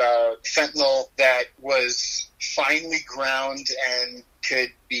 particularly about fentanyl that was finely ground and could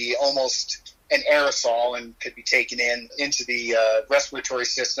be almost an aerosol and could be taken into the respiratory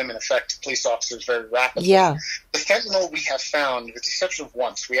system and affect police officers very rapidly. Yeah. The fentanyl we have found, with the exception of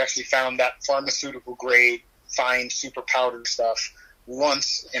once, we actually found that pharmaceutical grade, fine, super powdered stuff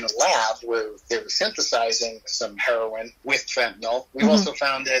once in a lab where they were synthesizing some heroin with fentanyl. We've also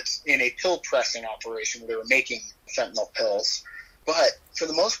found it in a pill pressing operation where they were making fentanyl pills. But for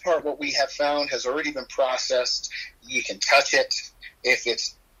the most part, what we have found has already been processed. You can touch it. If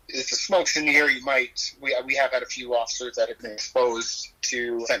the smoke's in the air, we have had a few officers that have been exposed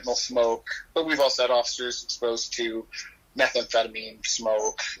to fentanyl smoke, but we've also had officers exposed to methamphetamine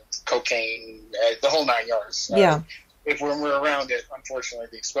smoke, cocaine, the whole 9 yards. Yeah. When we're around it, unfortunately,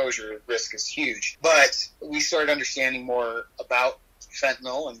 the exposure risk is huge. But we started understanding more about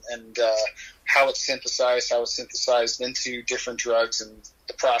fentanyl and how it's synthesized into different drugs and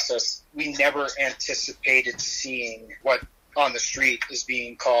the process. We never anticipated seeing what on the street is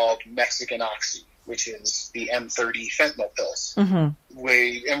being called Mexican Oxy, which is the M30 fentanyl pills. Mm-hmm.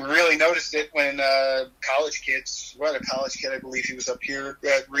 We really noticed it when a college kid, I believe he was up here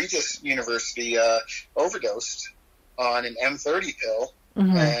at Regis University, overdosed on an M30 pill.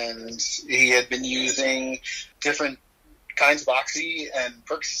 Mm-hmm. And he had been using different kinds of Oxy and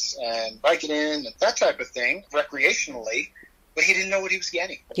Percs and Vicodin and that type of thing recreationally, but he didn't know what he was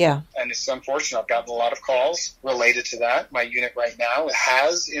getting. Yeah. And it's unfortunate. I've gotten a lot of calls related to that. My unit right now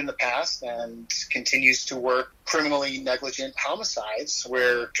has in the past and continues to work criminally negligent homicides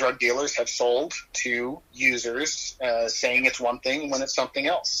where drug dealers have sold to users saying it's one thing when it's something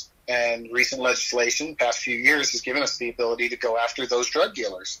else. And recent legislation, past few years, has given us the ability to go after those drug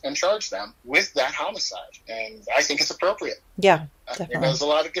dealers and charge them with that homicide. And I think it's appropriate. Yeah, definitely. There's a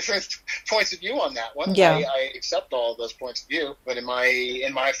lot of different points of view on that one. Yeah. I accept all of those points of view. But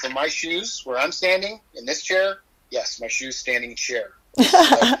from my shoes, where I'm standing, in this chair, yes, my shoes standing chair.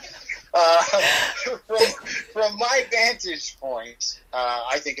 From my vantage point,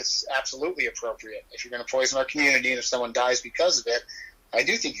 I think it's absolutely appropriate. If you're going to poison our community and if someone dies because of it, I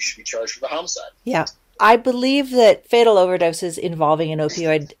do think you should be charged with a homicide. Yeah. I believe that fatal overdoses involving an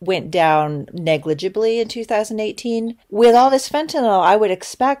opioid went down negligibly in 2018. With all this fentanyl, I would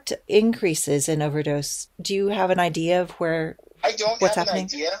expect increases in overdose. Do you have an idea of what's happening?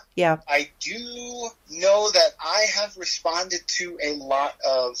 Idea. Yeah. I do know that I have responded to a lot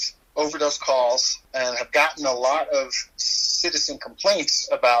of overdose calls and have gotten a lot of citizen complaints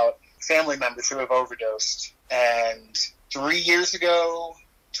about family members who have overdosed. And 3 years ago,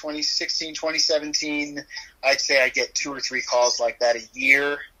 2016, 2017, I'd say I get 2 or 3 calls like that a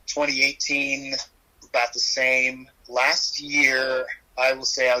year. 2018, about the same. Last year, I will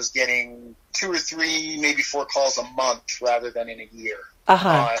say I was getting 2 or 3, maybe 4 calls a month rather than in a year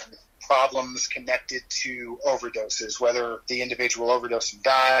on problems connected to overdoses, whether the individual overdosed and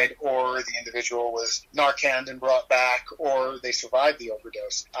died or the individual was Narcaned and brought back or they survived the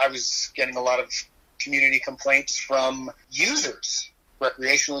overdose. I was getting a lot of community complaints from users,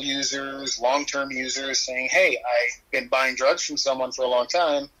 recreational users, long-term users saying, hey, I've been buying drugs from someone for a long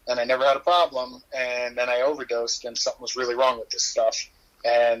time and I never had a problem and then I overdosed and something was really wrong with this stuff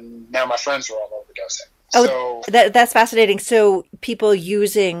and now my friends are all overdosing. Oh, so, that's fascinating. So people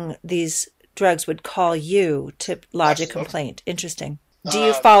using these drugs would call you to lodge a complaint. Interesting. Do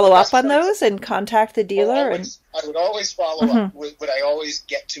you follow up on those and contact the dealer? I would always follow up. Would I always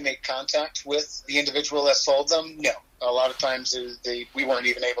get to make contact with the individual that sold them? No. A lot of times we weren't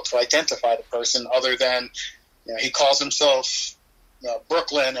even able to identify the person other than he calls himself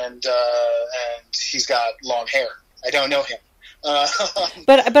Brooklyn and he's got long hair. I don't know him.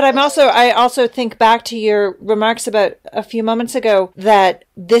 But I also think back to your remarks about a few moments ago that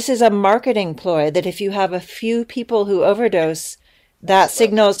this is a marketing ploy, that if you have a few people who overdose, that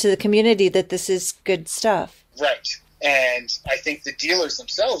signals to the community that this is good stuff. Right. And I think the dealers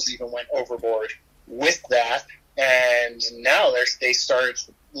themselves even went overboard with that. And now they started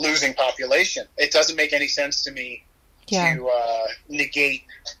losing population. It doesn't make any sense to me to negate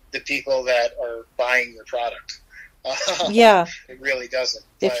the people that are buying your product. Yeah. It really doesn't.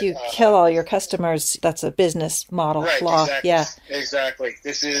 If you kill all your customers, that's a business model flaw. Exactly. Yeah. Exactly.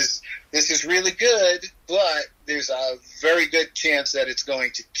 This is really good, but there's a very good chance that it's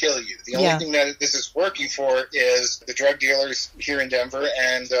going to kill you. The only thing that this is working for is the drug dealers here in Denver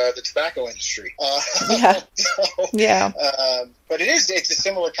and the tobacco industry. But it's a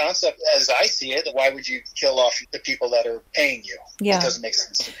similar concept as I see it. Why would you kill off the people that are paying you? Yeah. It doesn't make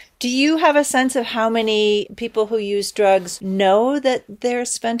sense. Do you have a sense of how many people who use drugs know that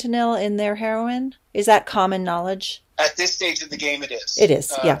there's fentanyl in their heroin? Is that common knowledge? At this stage of the game, it is. It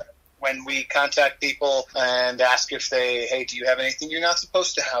is, yeah. When we contact people and ask if hey, do you have anything you're not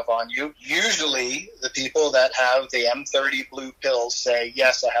supposed to have on you? Usually the people that have the M30 blue pills say,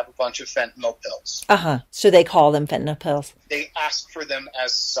 yes, I have a bunch of fentanyl pills. So they call them fentanyl pills. They ask for them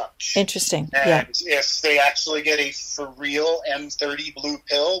as such. Interesting. And if they actually get a for real M30 blue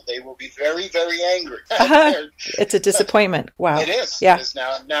pill, they will be very, very angry. It's a disappointment. Wow. It is. Yeah. Because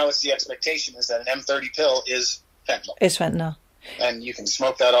now it's the expectation is that an M30 pill is fentanyl. It's fentanyl. And you can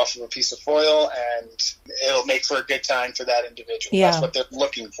smoke that off of a piece of foil and it'll make for a good time for that individual. Yeah. That's what they're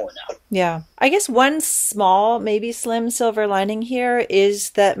looking for now. Yeah. I guess one small, maybe slim silver lining here is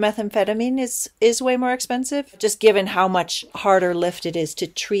that methamphetamine is way more expensive, just given how much harder lift it is to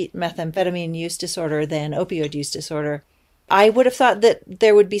treat methamphetamine use disorder than opioid use disorder. I would have thought that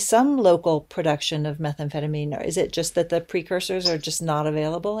there would be some local production of methamphetamine. Or is it just that the precursors are just not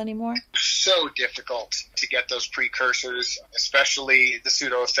available anymore? So difficult to get those precursors, especially the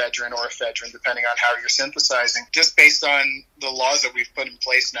pseudoephedrine or ephedrine, depending on how you're synthesizing, just based on the laws that we've put in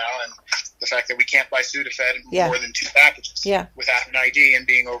place now and the fact that we can't buy Sudafed in more than 2 packages without an ID and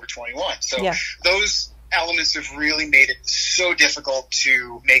being over 21. So those elements have really made it so difficult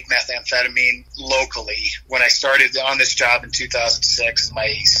to make methamphetamine locally. When I started on this job in 2006,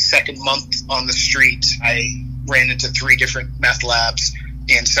 my second month on the street, I ran into 3 different meth labs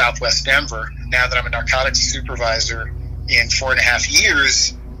in Southwest Denver. Now that I'm a narcotics supervisor, in 4.5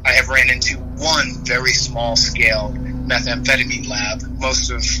 years, I have ran into 1 very small scale methamphetamine lab.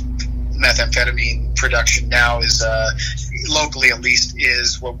 Most of methamphetamine production now is locally, at least,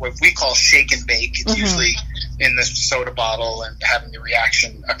 is what we call shake and bake. It's usually in the soda bottle and having the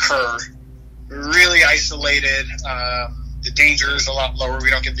reaction occur. Really isolated. The danger is a lot lower. We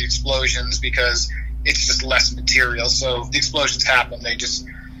don't get the explosions because it's just less material. So the explosions happen. They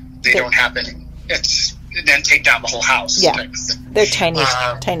don't happen. It's then take down the whole house. Yeah, they're tiny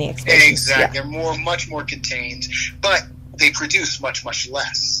explosions. Exactly. They're much more contained, but they produce much, much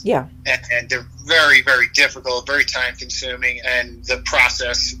less. Yeah. And they're very, very difficult, very time consuming. And the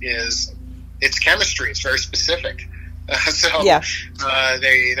process it's chemistry. It's very specific.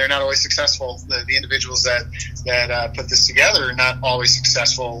 They're not always successful. The individuals that put this together are not always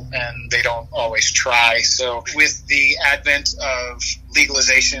successful, and they don't always try. So with the advent of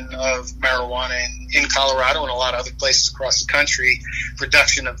legalization of marijuana in Colorado and a lot of other places across the country,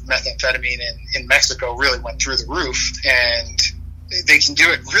 production of methamphetamine in Mexico really went through the roof, and they can do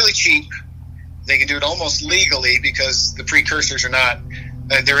it really cheap. They can do it almost legally because the precursors are not.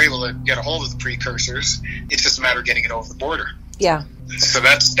 They're able to get a hold of the precursors. It's just a matter of getting it over the border. Yeah. So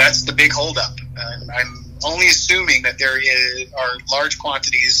that's the big holdup. I'm only assuming that there are large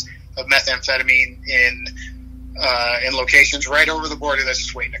quantities of methamphetamine in locations right over the border that's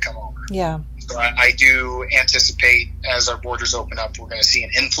just waiting to come over. Yeah. So I do anticipate as our borders open up, we're going to see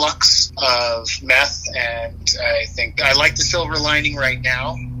an influx of meth, and I think I like the silver lining right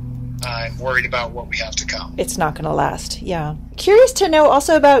now. I'm worried about what we have to come. It's not going to last. Yeah. Curious to know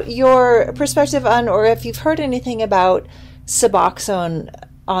also about your perspective on, or if you've heard anything about Suboxone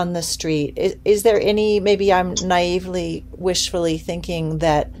on the street. Is there any, maybe I'm naively, wishfully thinking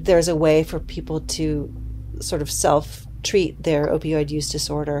that there's a way for people to sort of self-treat their opioid use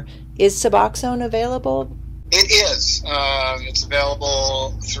disorder. Is Suboxone available? It is. It's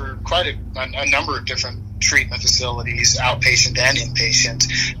available through quite a number of different treatment facilities, outpatient and inpatient,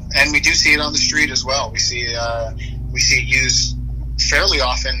 and we do see it on the street as well. We see it used fairly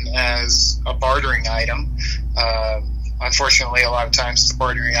often as a bartering item. Unfortunately, a lot of times it's a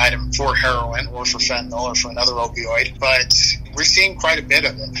bartering item for heroin or for fentanyl or for another opioid, but we're seeing quite a bit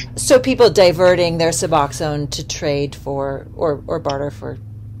of it. So people diverting their Suboxone to trade for or barter for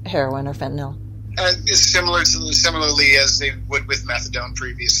heroin or fentanyl? Similarly as they would with methadone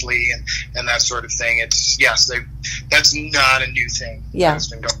previously and that sort of thing. That's not a new thing. Yeah. It's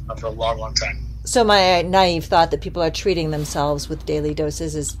been going on for a long, long time. So my naive thought that people are treating themselves with daily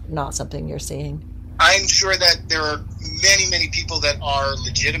doses is not something you're seeing? I'm sure that there are many, many people that are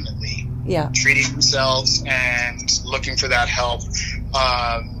legitimately treating themselves and looking for that help.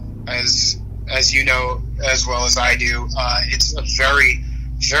 As you know, as well as I do, it's a very,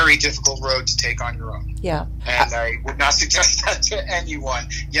 very difficult road to take on your own. Yeah. And I would not suggest that to anyone.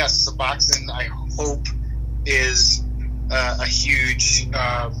 Yes, Suboxone, I hope, is a huge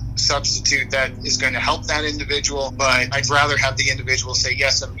substitute that is going to help that individual, but I'd rather have the individual say,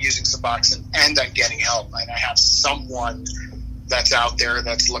 yes, I'm using Suboxone and I'm getting help, and I have someone that's out there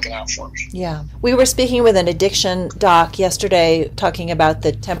that's looking out for me. Yeah. We were speaking with an addiction doc yesterday talking about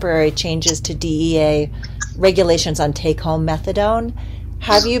the temporary changes to DEA regulations on take-home methadone.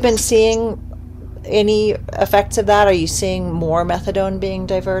 Have you been seeing any effects of that? Are you seeing more methadone being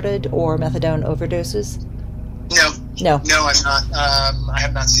diverted or methadone overdoses? No, I'm not. I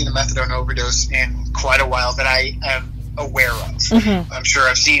have not seen a methadone overdose in quite a while that I am aware of. Mm-hmm. I'm sure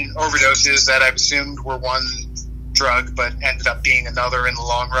I've seen overdoses that I've assumed were one drug but ended up being another in the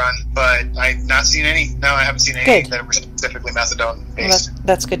long run, but I've not seen any. No, I haven't seen any that were specifically methadone based. Well,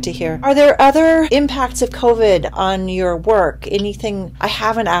 that's good to hear. Are there other impacts of COVID on your work? Anything I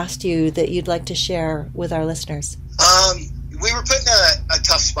haven't asked you that you'd like to share with our listeners? We were put in a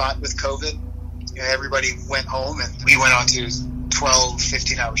tough spot with COVID. Everybody went home and we went on to 12,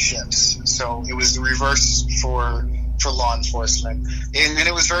 15-hour shifts. So it was the reverse for for law enforcement. And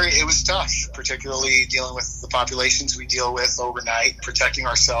it was tough, particularly dealing with the populations we deal with overnight. Protecting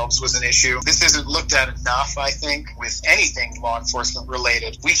ourselves was an issue. This isn't looked at enough, I think, with anything law enforcement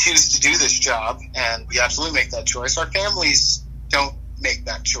related. We choose to do this job, and we absolutely make that choice. Our families don't make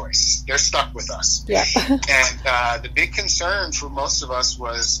that choice. They're stuck with us. Yeah. And the big concern for most of us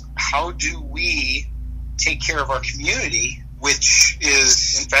was, how do we take care of our community, which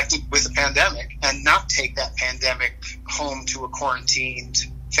is infected with a pandemic, and not take that pandemic home to a quarantined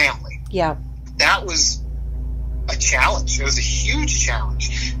family? Yeah. That was a challenge. It was a huge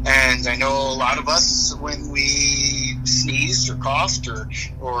challenge. And I know a lot of us, when we sneezed or coughed or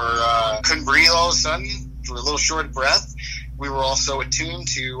couldn't breathe all of a sudden, were a little short of breath, we were also attuned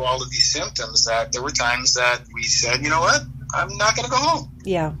to all of these symptoms, that there were times that we said, you know what, I'm not going to go home.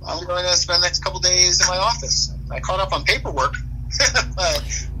 Yeah. I'm going to spend the next couple days in my office. I caught up on paperwork,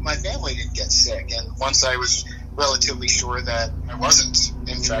 but my family didn't get sick. And once I was relatively sure that I wasn't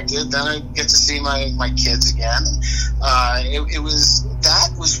infected, then I get to see my kids again.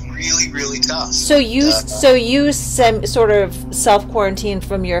 That was really, really tough. So you sort of self-quarantined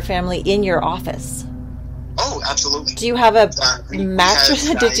from your family in your office? Oh, absolutely. Do you have a mattress?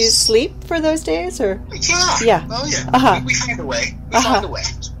 Did you sleep for those days, or? Yeah. Oh, yeah. Uh-huh. We found a way. Found a way.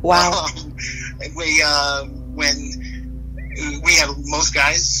 Wow. When we had, most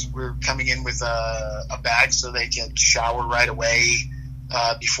guys were coming in with a bag so they could shower right away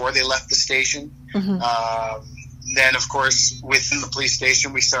before they left the station. Mm-hmm. Then, of course, within the police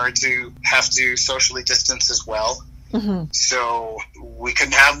station, we started to have to socially distance as well. Mm-hmm. So we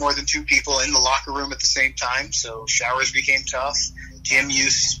couldn't have more than 2 people in the locker room at the same time. So showers became tough. Gym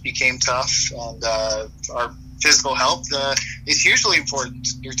use became tough. And our physical health is hugely important.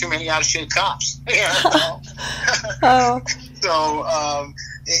 There are too many out-of-shape cops. Oh. So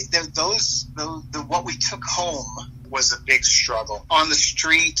what we took home was a big struggle. On the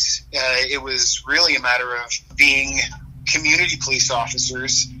street, it was really a matter of being community police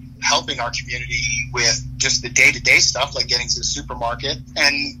officers, helping our community with just the day-to-day stuff, like getting to the supermarket,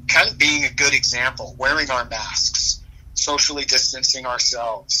 and kind of being a good example, wearing our masks, socially distancing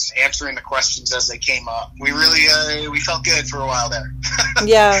ourselves, answering the questions as they came up. We really, we felt good for a while there.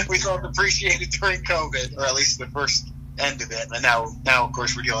 Yeah. We felt appreciated during COVID, or at least the first end of it. And now, of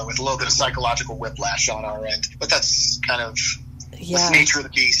course, we're dealing with a little bit of psychological whiplash on our end. But that's kind of the nature of the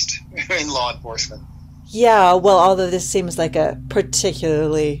beast in law enforcement. Yeah, well, although this seems like a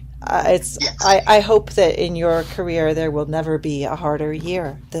particularly... Yes. I hope that in your career there will never be a harder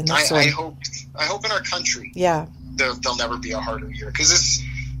year than this one. I hope in our country, there'll never be a harder year, because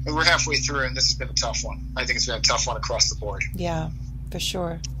we're halfway through, and this has been a tough one. I think it's been a tough one across the board. Yeah, for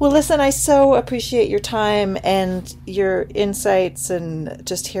sure. Well, listen, I so appreciate your time and your insights and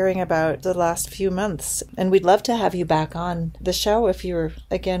just hearing about the last few months. And we'd love to have you back on the show if you're,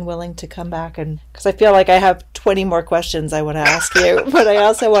 again, willing to come back. And because I feel like I have 20 more questions I want to ask you, but I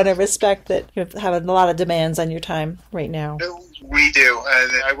also want to respect that you have a lot of demands on your time right now. We do.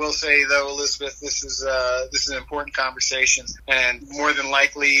 I will say, though, Elizabeth, this is an important conversation, and more than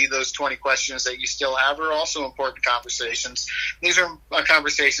likely those 20 questions that you still have are also important conversations. These are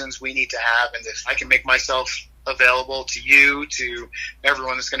conversations we need to have, and if I can make myself available to you, to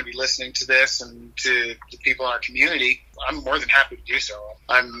everyone that's going to be listening to this, and to the people in our community, I'm more than happy to do so.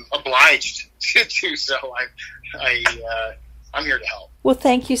 I'm obliged to do so. I'm here to help. Well,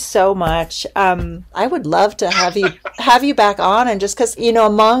 thank you so much. I would love to have you back on, and just because,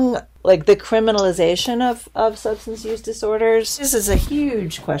 among like the criminalization of substance use disorders, this is a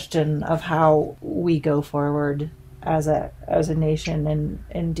huge question of how we go forward as a nation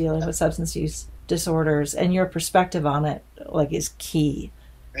in dealing with substance use disorders, and your perspective on it is key.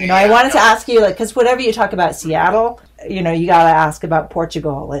 I wanted to ask you, because whenever you talk about Seattle, you got to ask about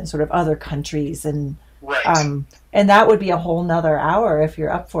Portugal and sort of other countries, and right. And that would be a whole nother hour if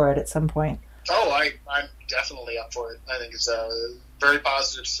you're up for it at some point. Oh, I'm definitely up for it. I think it's very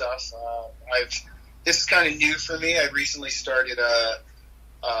positive stuff. This is kind of new for me. I recently started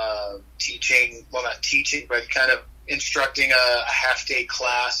teaching, well, not teaching, but kind of instructing a half-day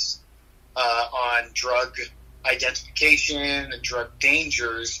class on drug identification and drug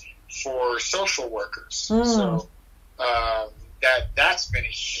dangers for social workers. So that's been a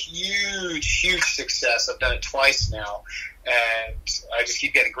huge success. I've done it twice now, and I just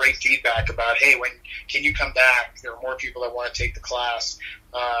keep getting great feedback about, hey, when can you come back? There are more people that want to take the class.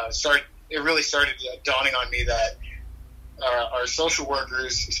 It really started dawning on me that our social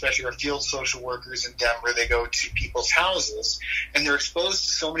workers, especially our field social workers in Denver, they go to people's houses, and they're exposed to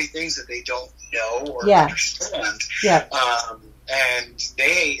so many things that they don't know or understand. Yeah. And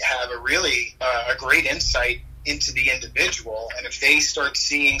they have a great insight into the individual. And if they start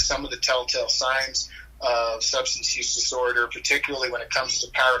seeing some of the telltale signs of substance use disorder, particularly when it comes to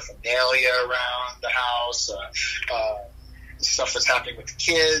paraphernalia around the house, stuff that's happening with the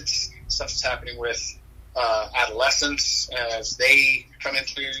kids, stuff that's happening with adolescents as they come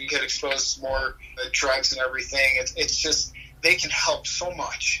into get exposed to more drugs and everything. It's just, they can help so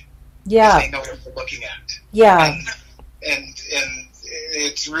much. Yeah, if they know what they're looking at. Yeah, and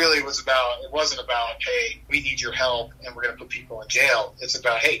it really was about, it wasn't about, hey, we need your help and we're going to put people in jail. It's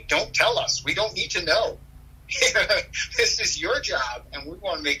about, hey, don't tell us. We don't need to know. This is your job, and we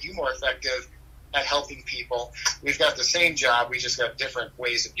want to make you more effective at helping people. We've got the same job. We just got different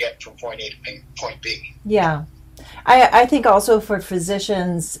ways of getting from point A to point B. Yeah. I think also for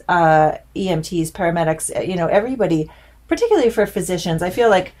physicians, EMTs, paramedics, everybody, particularly for physicians, I feel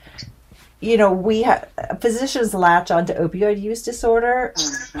like, physicians latch onto opioid use disorder,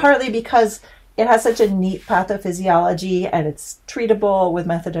 partly because it has such a neat pathophysiology and it's treatable with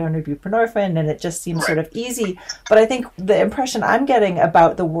methadone or buprenorphine, and it just seems sort of easy. But I think the impression I'm getting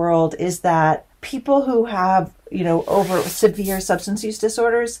about the world is that people who have, over severe substance use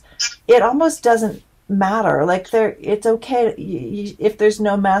disorders, it almost doesn't matter. Like it's okay. If there's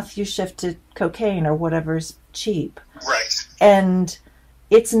no meth, you shift to cocaine or whatever's cheap. Right. And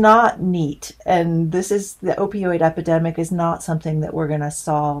it's not neat. And the opioid epidemic is not something that we're going to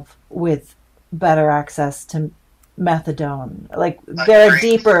solve with better access to methadone. Like there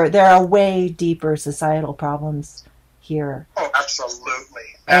are way deeper societal problems here. Oh,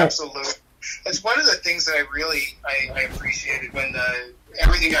 absolutely. Absolutely. It's one of the things that I appreciated when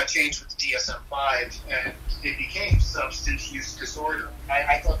everything got changed with the DSM-5 and it became substance use disorder.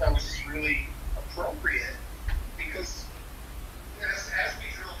 I thought that was just really appropriate because as we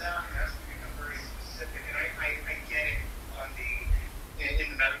drill down and as we become very specific, and I get it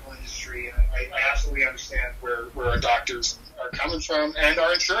in the medical industry, and I absolutely understand where our doctors are coming from and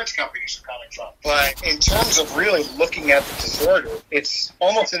our insurance companies are coming from. But in terms of really looking at the disorder, it's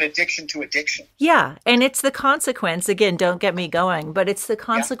almost an addiction to addiction. Yeah, and it's the consequence, again, don't get me going, but it's the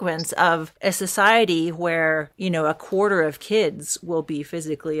consequence of a society where, a quarter of kids will be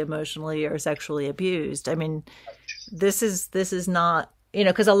physically, emotionally, or sexually abused. I mean, this is not,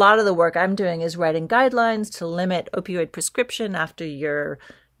 because a lot of the work I'm doing is writing guidelines to limit opioid prescription after your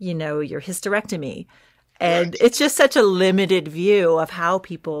hysterectomy. And it's just such a limited view of how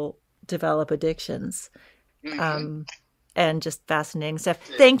people develop addictions. And just fascinating stuff.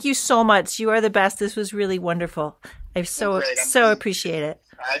 Thank you so much. You are the best. This was really wonderful. I so appreciate it.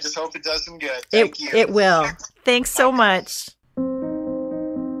 I just hope it does some good. Thank you. It will. Thanks so much.